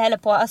tänker aldrig heller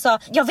på, alltså,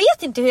 jag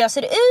vet inte hur jag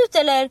ser ut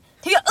eller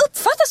hur jag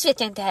uppfattas, vet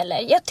jag inte heller.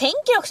 Jag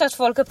tänker också att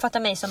folk uppfattar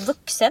mig som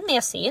vuxen, men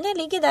jag ser när jag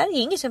ligger där, det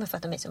är ingen som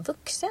uppfattar mig som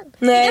vuxen.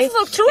 Nej. Det är därför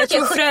folk tror att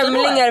jag är 17 år.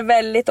 Främlingar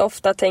väldigt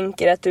ofta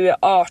tänker att du är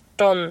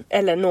 18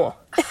 eller nå.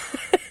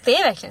 Det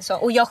är verkligen så.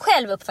 Och jag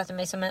själv uppfattar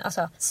mig som en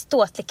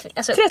ståtlig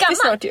kvinna. 30 gammal.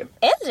 snart ju.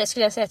 Äldre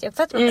skulle jag säga att jag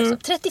uppfattar mig som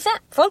 35.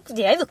 Folk,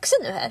 jag är vuxen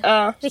nu här.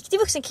 Ja. Riktig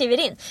vuxen kliver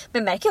in.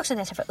 Men märker också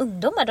när jag träffar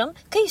ungdomar, de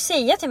kan ju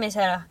säga till mig så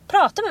här,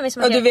 prata med mig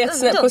som att och jag du är vet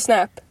ungdom. på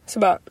Snap. Så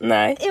bara,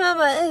 nej. Ja, man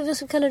bara, vad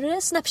så kallar du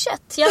det?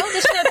 Snapchat? Ja,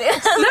 det skulle jag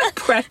det.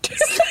 Snapchat.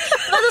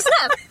 Vadå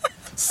Snap?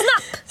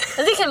 Snap!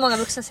 Det kan många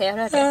vuxna säga,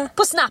 hörde Ja.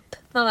 På Snap.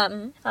 Man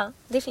bara, ja,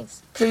 det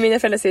finns. Men mina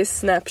föräldrar säger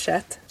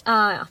Snapchat.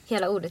 Ja,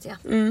 hela ordet, ja.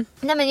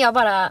 Nej, men jag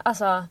bara,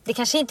 alltså, det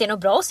kanske inte är något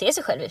bra att se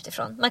sig själv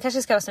utifrån. Man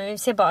kanske ska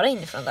se bara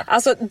inifrån då.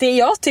 Alltså det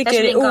jag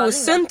tycker är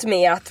osunt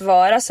med att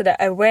vara sådär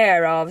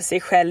aware av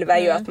sig själv är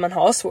ju att man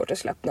har svårt att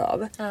slappna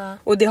av. Ja.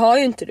 Och det har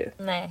ju inte du.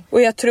 Nej.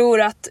 Och jag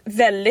tror att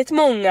väldigt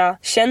många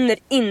känner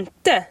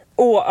inte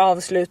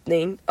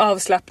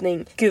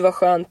avslappning. Gud vad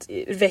skönt,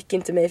 väck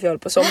inte mig för jag håller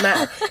på som med.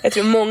 Jag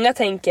tror många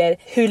tänker,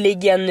 hur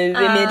ligger jag nu?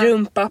 Är min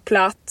rumpa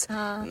platt?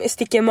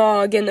 Sticker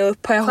magen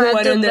upp? Har jag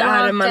hår under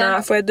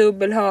armarna? Får jag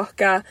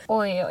dubbelhaka?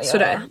 Oj.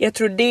 Sådär. Jag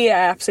tror det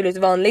är absolut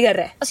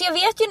vanligare. Alltså jag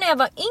vet ju när jag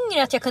var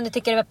yngre att jag kunde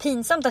tycka det var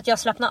pinsamt att jag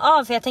slappnade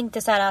av. För jag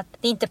tänkte så här att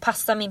det inte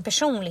passar min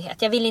personlighet.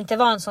 Jag vill inte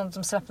vara en sån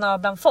som slappnar av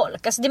bland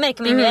folk. Alltså det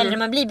märker man ju, ju äldre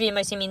man blir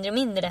man ju mindre och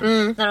mindre.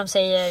 När de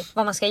säger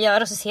vad man ska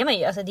göra, så ser man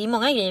ju, alltså det är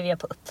många grejer vi gör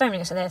på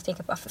uppvärmning. Så där jag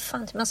tänker på, för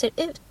fan, man ser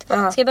ut.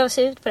 Ska jag behöva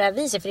se ut på det här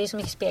viset, för det är så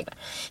mycket speglar.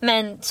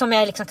 Men som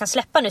jag liksom kan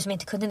släppa nu, som jag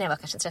inte kunde när jag var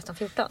kanske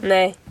 13-14.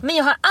 Nej. Men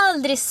jag har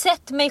aldrig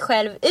sett mig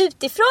själv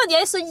utifrån.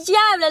 Jag är så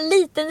jävla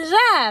liten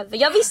räv.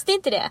 Jag visste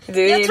inte det.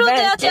 Jag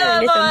trodde att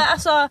jag var,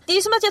 alltså, det är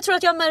ju som att jag tror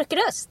att jag har mörk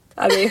röst.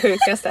 Ja, det är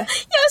sjukaste.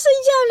 Jag har så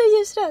jävla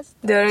ljus röst.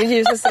 Du har den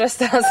ljusaste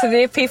rösten, alltså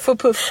det är Piff och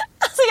Puff.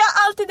 Alltså jag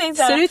har alltid tänkt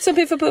såhär. Ser ut som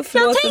Piff och Puff.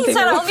 Jag tänkte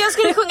såhär, om jag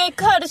skulle sjunga i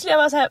kör, då skulle jag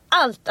vara såhär,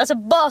 allt, alltså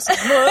basen.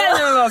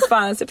 Men vad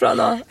fan,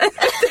 soprano.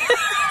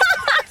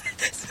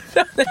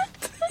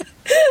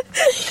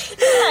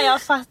 Nej,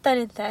 jag fattar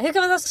inte. Hur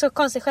kan man ha så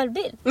konstig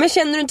självbild? Men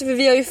känner du inte, för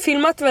vi har ju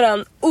filmat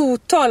varandra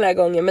otaliga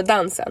gånger med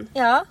dansen.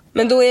 Ja.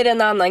 Men då är det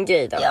en annan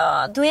grej då.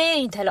 Ja, då är jag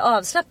ju inte heller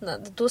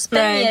avslappnad. Då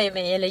spänner jag ju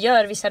mig eller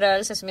gör vissa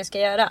rörelser som jag ska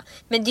göra.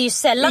 Men det är ju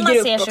sällan man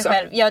ser sig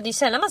själv. Ja, det är ju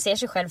sällan man ser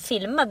sig själv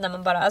filmad när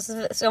man bara, alltså,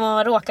 om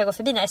man råkar gå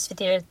förbi när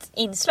SVT är ett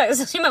inslag,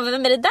 så ser man,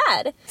 vem är det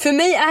där? För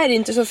mig är det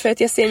inte så, för att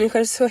jag ser mig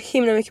själv så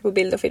himla mycket på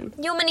bild och film.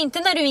 Jo, men inte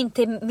när du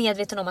inte är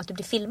medveten om att du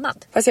blir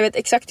filmad. Fast jag vet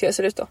exakt hur jag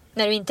ser ut då.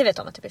 När du inte vet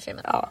om att du blir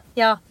filmad.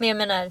 Ja, men jag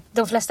menar,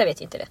 de flesta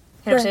vet ju inte det.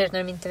 Hur de ser ut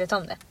när de inte vet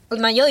om det. Och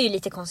man gör ju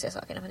lite konstiga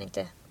saker när man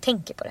inte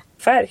tänker på det.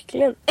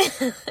 Verkligen.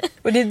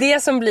 Och det är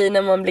det som blir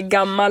när man blir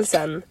gammal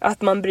sen.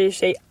 Att man bryr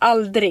sig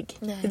aldrig.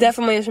 Nej. Det är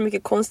därför man gör så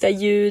mycket konstiga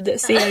ljud.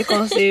 Ser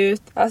konstigt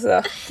ut.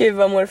 Alltså, gud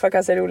vad morfar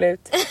kan se rolig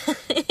ut.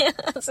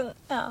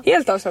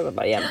 Helt avslappnad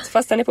bara jämt.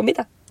 Fast han är på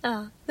middag.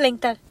 Ja,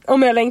 längtar.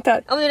 Om jag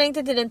längtar. Om du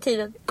längtar till den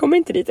tiden. Kommer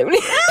inte dit, Emily.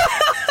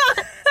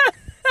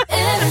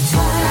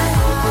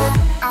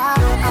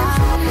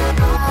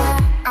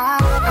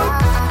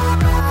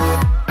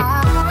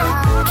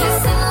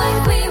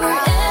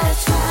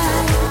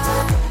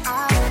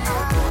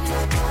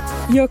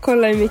 Jag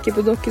kollar ju mycket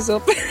på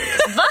dokusåp.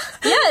 Va?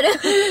 Gör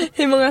du?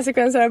 Hur många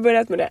sekvenser har jag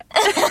börjat med det?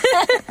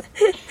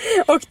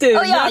 Och du,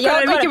 jag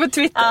kollar mycket på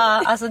Twitter.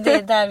 Ja, alltså det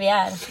är där vi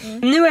är.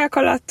 Nu har jag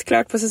kollat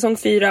klart på säsong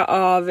 4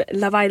 av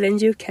Love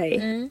Island UK.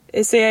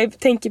 Så jag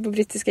tänker på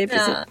brittiska i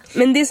princip.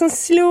 Men det som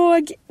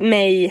slog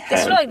mig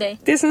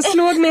det som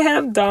slog mig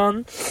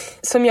häromdagen,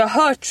 som jag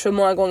har hört så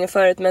många gånger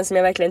förut, men som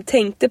jag verkligen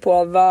tänkte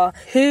på, var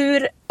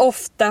hur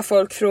ofta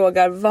folk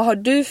frågar, vad har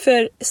du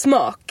för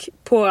smak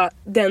på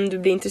den du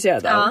blir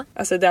intresserad av?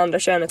 Alltså det andra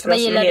könet, för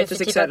oss som är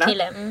heterosexuella.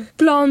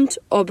 Blond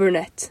och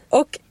brunett.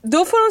 Och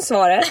då får de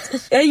svaret,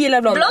 jag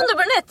gillar blond. Blond och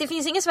brunett, det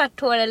finns ingen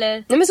svart hår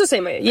eller? Nej, men så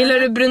säger man ju. Gillar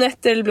du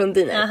brunetter eller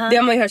blondiner? Det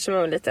har man ju hört som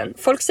man var liten.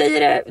 Folk säger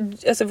det,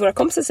 alltså våra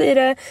kompisar säger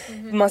det,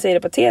 man säger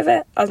det på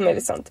TV, allt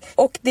möjligt sånt.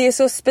 Och det är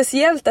så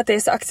speciellt att det är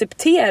så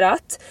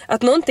accepterat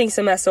att någonting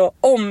som är så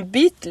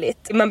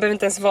ombytligt, man behöver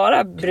inte ens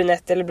vara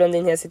brunett eller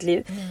blondin hela sitt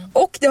liv.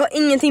 Och det har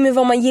ingenting med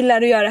vad man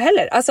gillar att göra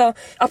heller. Alltså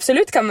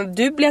absolut kan man,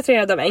 du bli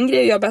attraherad av en grej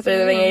och jag blir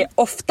attraherad av en grej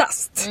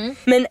oftast.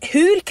 Men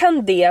hur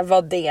kan det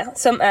vara det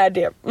som är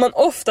det man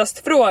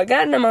oftast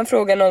frågar när man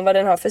frågar någon vad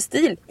den har för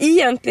stil?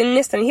 Egentligen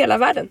nästan i hela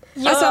världen.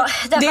 Ja, alltså,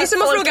 det är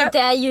som att fråga...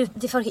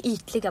 Det är folk är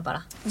ytliga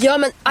bara. Ja,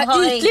 men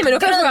ytlig, men då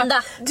kan man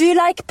fråga, do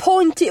you like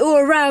pointy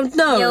or round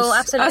nose? Jo,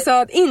 absolut.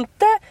 Alltså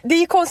inte, det är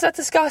ju konstigt att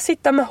det ska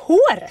sitta med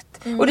håret.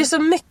 Och det är så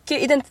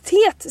mycket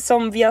identitet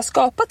som vi har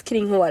skapat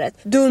kring håret.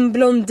 Dum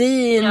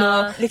blondin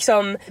och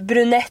liksom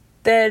brunett.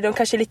 De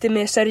kanske är lite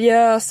mer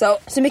seriösa.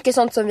 Så mycket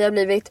sånt som vi har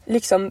blivit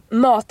liksom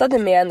matade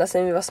med ända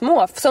sedan vi var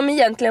små. Som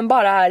egentligen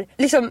bara är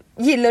liksom,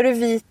 gillar du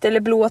vit eller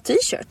blå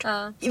t-shirt?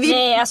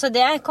 Nej, alltså det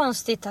är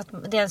konstigt att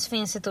det ens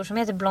finns ett ord som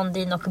heter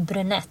blondin och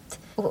brunett.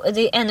 Och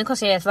det är ännu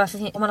konstigare att varför,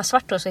 om man har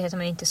svart hår så heter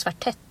man inte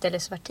svartett eller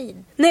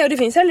svartin. Nej, och det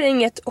finns heller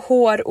inget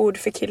hårord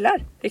för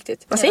killar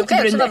riktigt. Man säger inte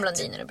brunett. Det är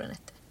blondiner och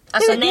brunetter.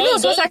 Alltså, nej, det var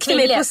så sagt till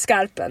mig på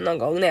skarpen någon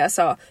gång när jag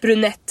sa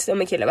brunett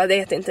om en kille. Va? Det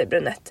heter inte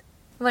brunett.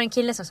 Var det en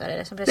kille som sa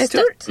det? Som blev jag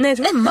tror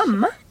det var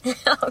mamma.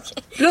 Ja,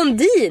 okay.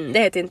 Blondin, det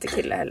heter inte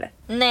kille heller.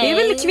 Nej.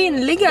 Det är väl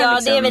kvinnliga ja,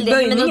 liksom, det är väl det.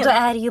 böjningen. Men då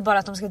är det ju bara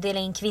att de ska dela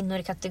in kvinnor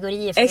i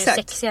kategorier för hur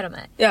sexiga de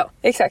är. Ja,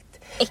 exakt.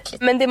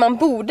 Äckligt. Men det man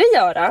borde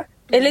göra,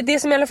 eller det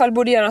som i alla fall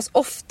borde göras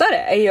oftare,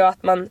 är ju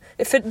att man,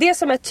 för det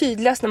som är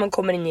tydligast när man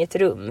kommer in i ett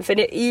rum,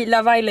 för i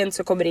Love Island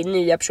så kommer det in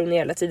nya personer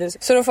hela tiden,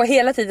 så de får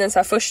hela tiden så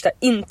här första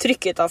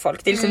intrycket av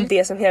folk. Det är liksom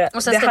det som hela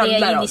och sen det ska handlar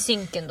det in om. I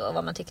synken då,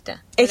 vad man tyckte.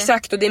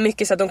 Exakt, och det är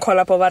mycket så att de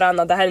kollar på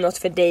varandra, det här är något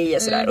för dig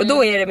och sådär. Och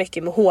då är det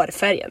mycket med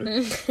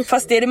hårfärgen.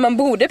 Fast det man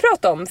borde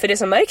prata om, för det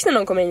som märks när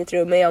någon kommer in i ett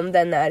rum är om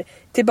den är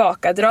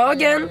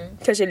tillbakadragen,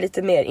 kanske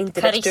lite mer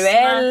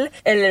intellektuell,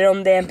 eller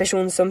om det är en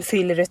person som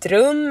fyller ett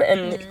rum,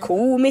 en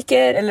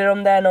komiker, eller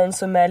om det är någon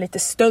som är lite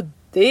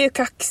stöddig och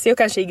kaxig och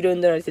kanske i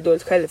grunden har lite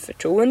dåligt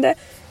självförtroende.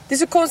 Det är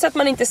så konstigt att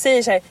man inte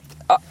säger så här,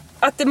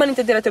 att man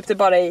inte delat upp det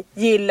bara i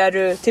gillar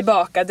du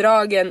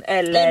tillbakadragen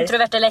eller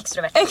introvert eller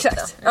extrovert.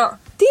 Exakt, ja.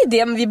 Det är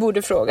det vi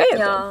borde fråga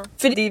egentligen. Ja.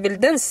 För det är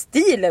väl den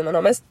stilen man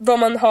har, mest vad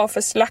man har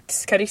för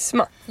slags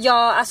karisma.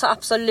 Ja, alltså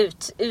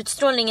absolut.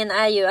 Utstrålningen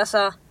är ju,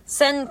 alltså...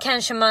 Sen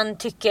kanske man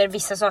tycker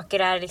vissa saker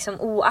är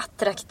liksom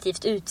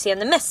oattraktivt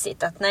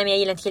utseendemässigt. Att nej, men jag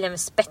gillar inte killar med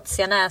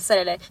spetsiga näsor.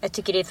 Eller jag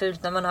tycker det är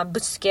fult när man har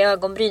buskiga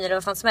ögonbryn eller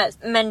vad fan som helst.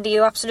 Men det är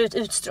ju absolut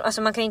utstrålning.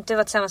 Alltså man kan ju inte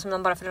vara tillsammans med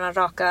någon bara för att den har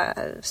raka,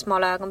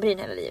 smala ögonbryn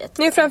hela livet.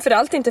 Nej,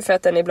 framförallt inte för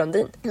att den är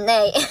blondin.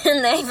 Nej,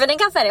 nej, för den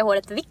kan färga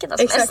håret till vilken dag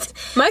som helst.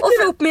 Mike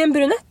blev upp med en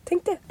brunett,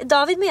 tänkte jag.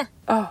 David med.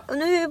 Och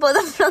nu är vi båda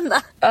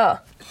blonda.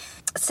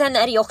 Sen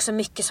är det ju också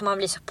mycket som man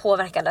blir så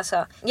påverkad.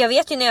 Alltså, jag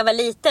vet ju när jag var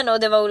liten och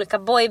det var olika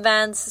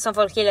boybands som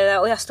folk gillade.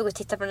 Och jag stod och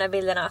tittade på de här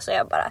bilderna så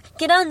jag bara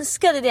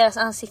granskade deras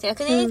ansikten. Jag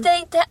kunde inte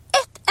ett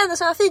enda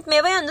som var fint. Men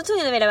jag var ändå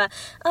tvungen att vilja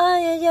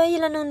jag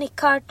gillar nog Nick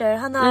Carter.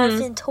 Han har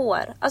fint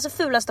hår. Alltså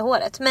fulaste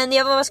håret.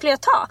 Men vad skulle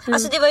jag ta?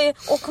 Alltså det var ju,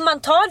 och man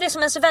tar det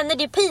som ens vänner.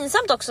 Det är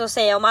pinsamt också att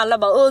säga om alla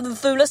bara den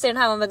fulaste är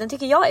den här. Men den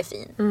tycker jag är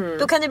fin.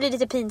 Då kan det bli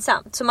lite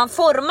pinsamt. Så man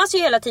formas ju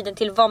hela tiden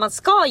till vad man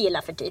ska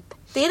gilla för typ.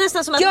 Det är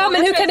nästan som att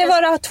men hur kan det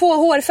vara två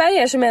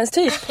hårfärger som är ens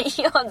typ?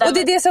 Och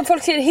det är det som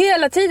folk ser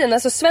hela tiden.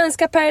 Alltså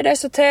svenska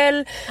Paradise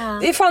Hotel.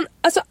 Det är fan,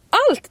 alltså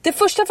allt. Det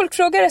första folk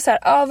frågar är så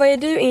här, vad är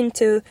du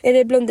into? Är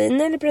det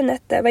blondin eller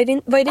brunette? Vad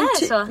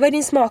är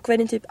din smak? Vad är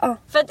din typ?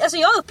 För att, alltså,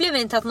 jag upplever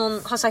inte att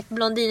någon har sagt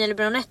blondin eller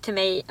brunette till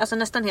mig alltså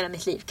nästan hela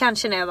mitt liv.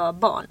 Kanske när jag var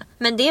barn.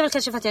 Men det är väl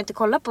kanske för att jag inte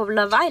kollar på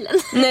Love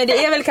Island. Nej,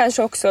 det är väl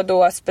kanske också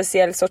då ett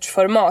speciellt sorts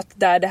format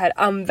där det här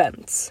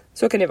används.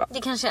 Så kan det vara.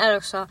 Det kanske är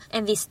också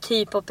en viss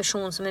typ av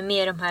person som är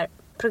med i de här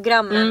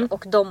programmen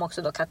och de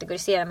också då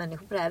kategoriserar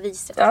människor på det här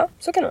viset. Ja,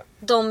 så kan det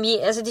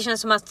vara. Alltså det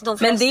känns som att de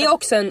flesta... Men det är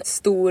också en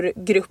stor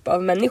grupp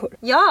av människor.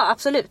 Ja,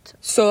 absolut.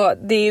 Så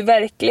det är ju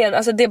verkligen,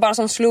 alltså det är bara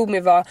som slog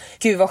mig var,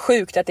 gud vad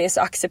sjukt att det är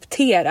så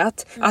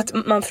accepterat att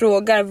man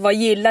frågar, vad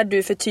gillar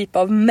du för typ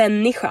av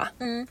människa?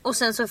 Och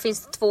sen så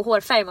finns det 2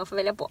 hårfärger man får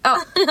välja på. Ja.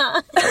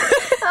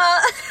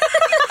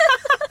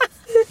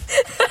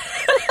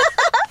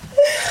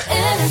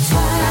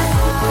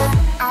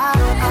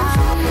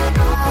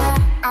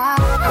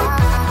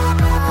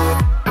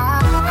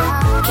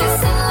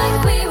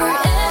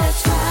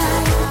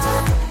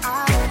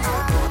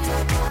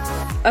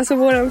 Alltså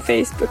våran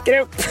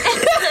Facebookgrupp.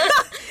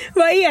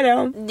 Vad är det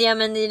om? Ja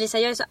men Lisa,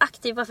 jag är så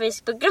aktiv på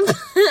Facebookgruppen.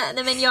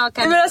 Nej men jag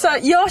kan... Nej, men alltså,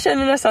 jag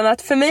känner nästan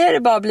att för mig är det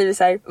bara blivit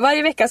så här: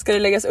 varje vecka ska det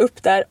läggas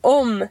upp där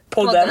om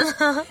podden.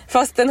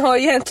 Fast den har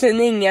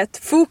egentligen inget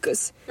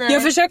fokus. Nej.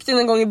 Jag försökte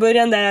någon gång i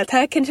början där att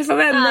här kan träffa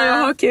vänner och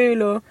ha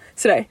kul och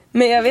sådär.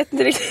 Men jag vet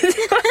inte riktigt.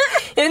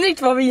 Jag vet inte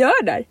riktigt vad vi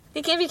gör där.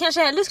 Vi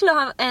kanske hellre skulle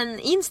ha en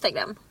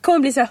Instagram. Kommer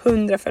bli så här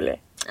 100 följare.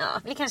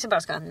 Ja, vi kanske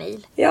bara ska ha en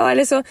mail. Ja,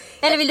 eller så...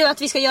 Eller vill du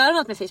att vi ska göra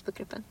något med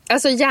Facebookgruppen?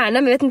 Alltså gärna,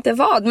 men vet inte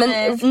vad.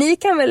 Men ni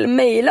kan väl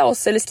mejla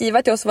oss eller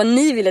skriva till oss vad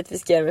ni vill att vi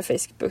ska göra med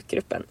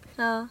Facebookgruppen.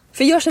 Ja.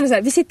 För jag känner så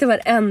här, vi sitter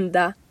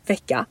varenda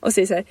vecka och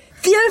säger så här: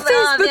 vi har en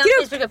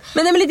Facebookgrupp!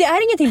 Men nej, men det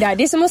är ingenting där.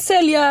 Det är som att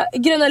sälja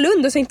Gröna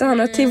Lund och så inte ha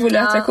några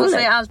tivoli-attraktioner. Ja,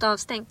 och så är allt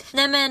avstängt.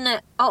 Nej men,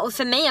 och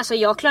för mig, alltså,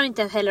 jag klarar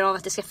inte heller av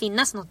att det ska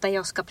finnas något där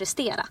jag ska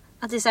prestera.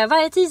 Att det är så här,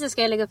 varje tisdag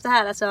ska jag lägga upp det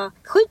här. Alltså,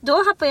 då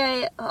hoppar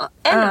jag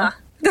va?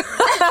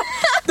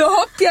 Då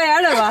hoppar jag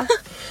gärna va?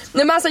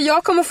 Nej men alltså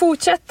jag kommer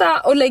fortsätta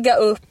att lägga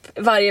upp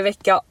varje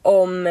vecka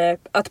om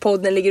att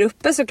podden ligger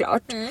uppe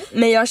såklart.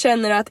 Men jag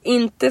känner att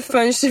inte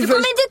förrän... Du kommer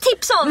inte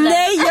tipsa om det?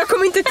 Nej, jag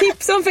kommer inte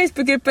tipsa om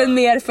Facebookgruppen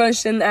mer förrän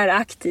den är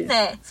aktiv.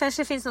 Nej, förrän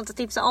det finns något att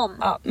tipsa om.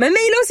 Ja, men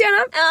mejla oss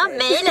gärna. Ja,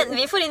 mejlen.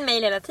 Vi får in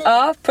mejl hela tiden.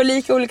 Ja, på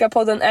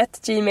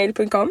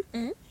likaolikapodden@gmail.com.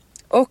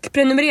 Och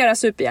prenumerera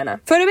supergärna.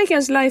 Förra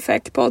veckans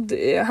Lifehack-podd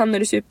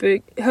hamnade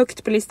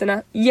superhögt på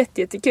listorna.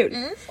 Jättekul.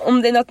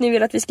 Om det är något ni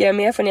vill att vi ska göra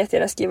med får ni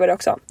jättegärna skriva det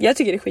också. Jag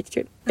tycker det är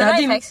skitkul. Jag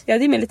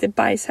hade med lite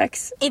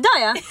bajshacks.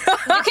 Idag ja.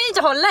 Du kan ju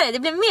inte hålla det. Det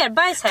blir mer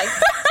bajshacks.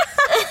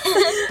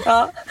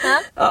 Ja,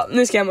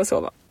 nu ska jag hem och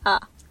sova. Ja,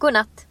 god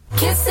natt.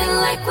 Kissing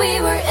like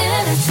we were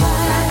in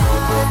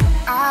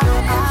a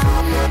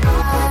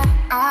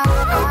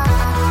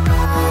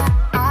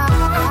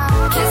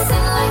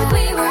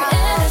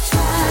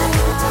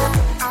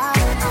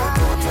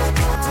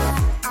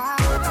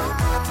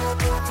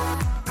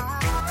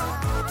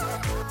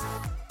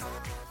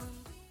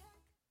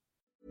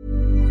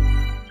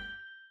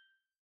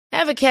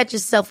Ever catch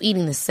yourself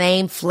eating the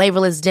same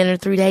flavorless dinner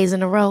 3 days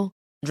in a row?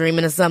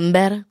 Dreaming of something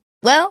better?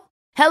 Well,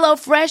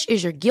 HelloFresh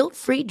is your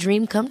guilt-free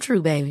dream come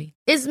true, baby.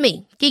 It's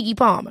me, Keke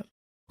Palmer.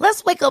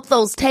 Let's wake up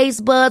those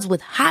taste buds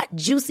with hot,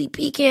 juicy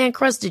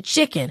pecan-crusted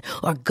chicken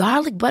or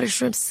garlic butter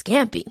shrimp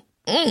scampi.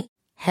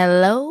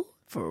 Hello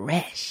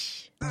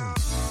Fresh.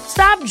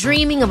 Stop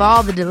dreaming of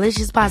all the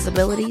delicious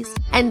possibilities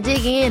and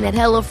dig in at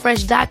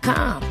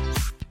HelloFresh.com.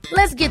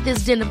 Let's get this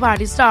dinner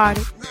party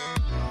started.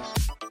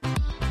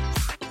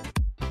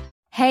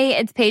 Hey,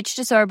 it's Paige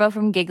DeSorbo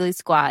from Giggly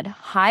Squad.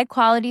 High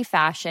quality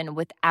fashion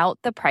without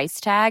the price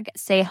tag.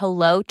 Say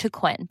hello to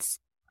Quince.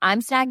 I'm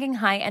snagging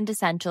high-end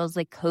essentials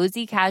like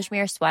cozy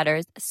cashmere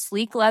sweaters,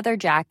 sleek leather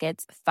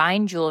jackets,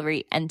 fine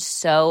jewelry, and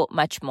so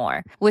much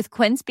more. With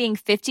Quince being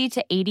 50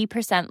 to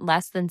 80%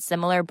 less than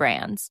similar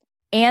brands.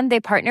 And they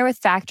partner with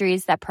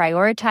factories that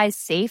prioritize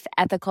safe,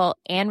 ethical,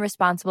 and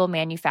responsible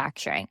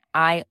manufacturing.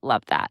 I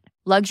love that.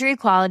 Luxury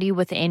quality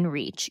within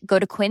reach. Go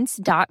to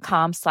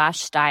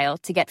quince.com/style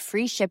to get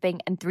free shipping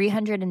and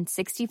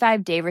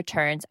 365-day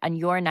returns on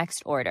your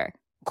next order.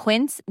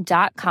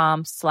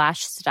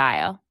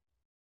 Quince.com/style.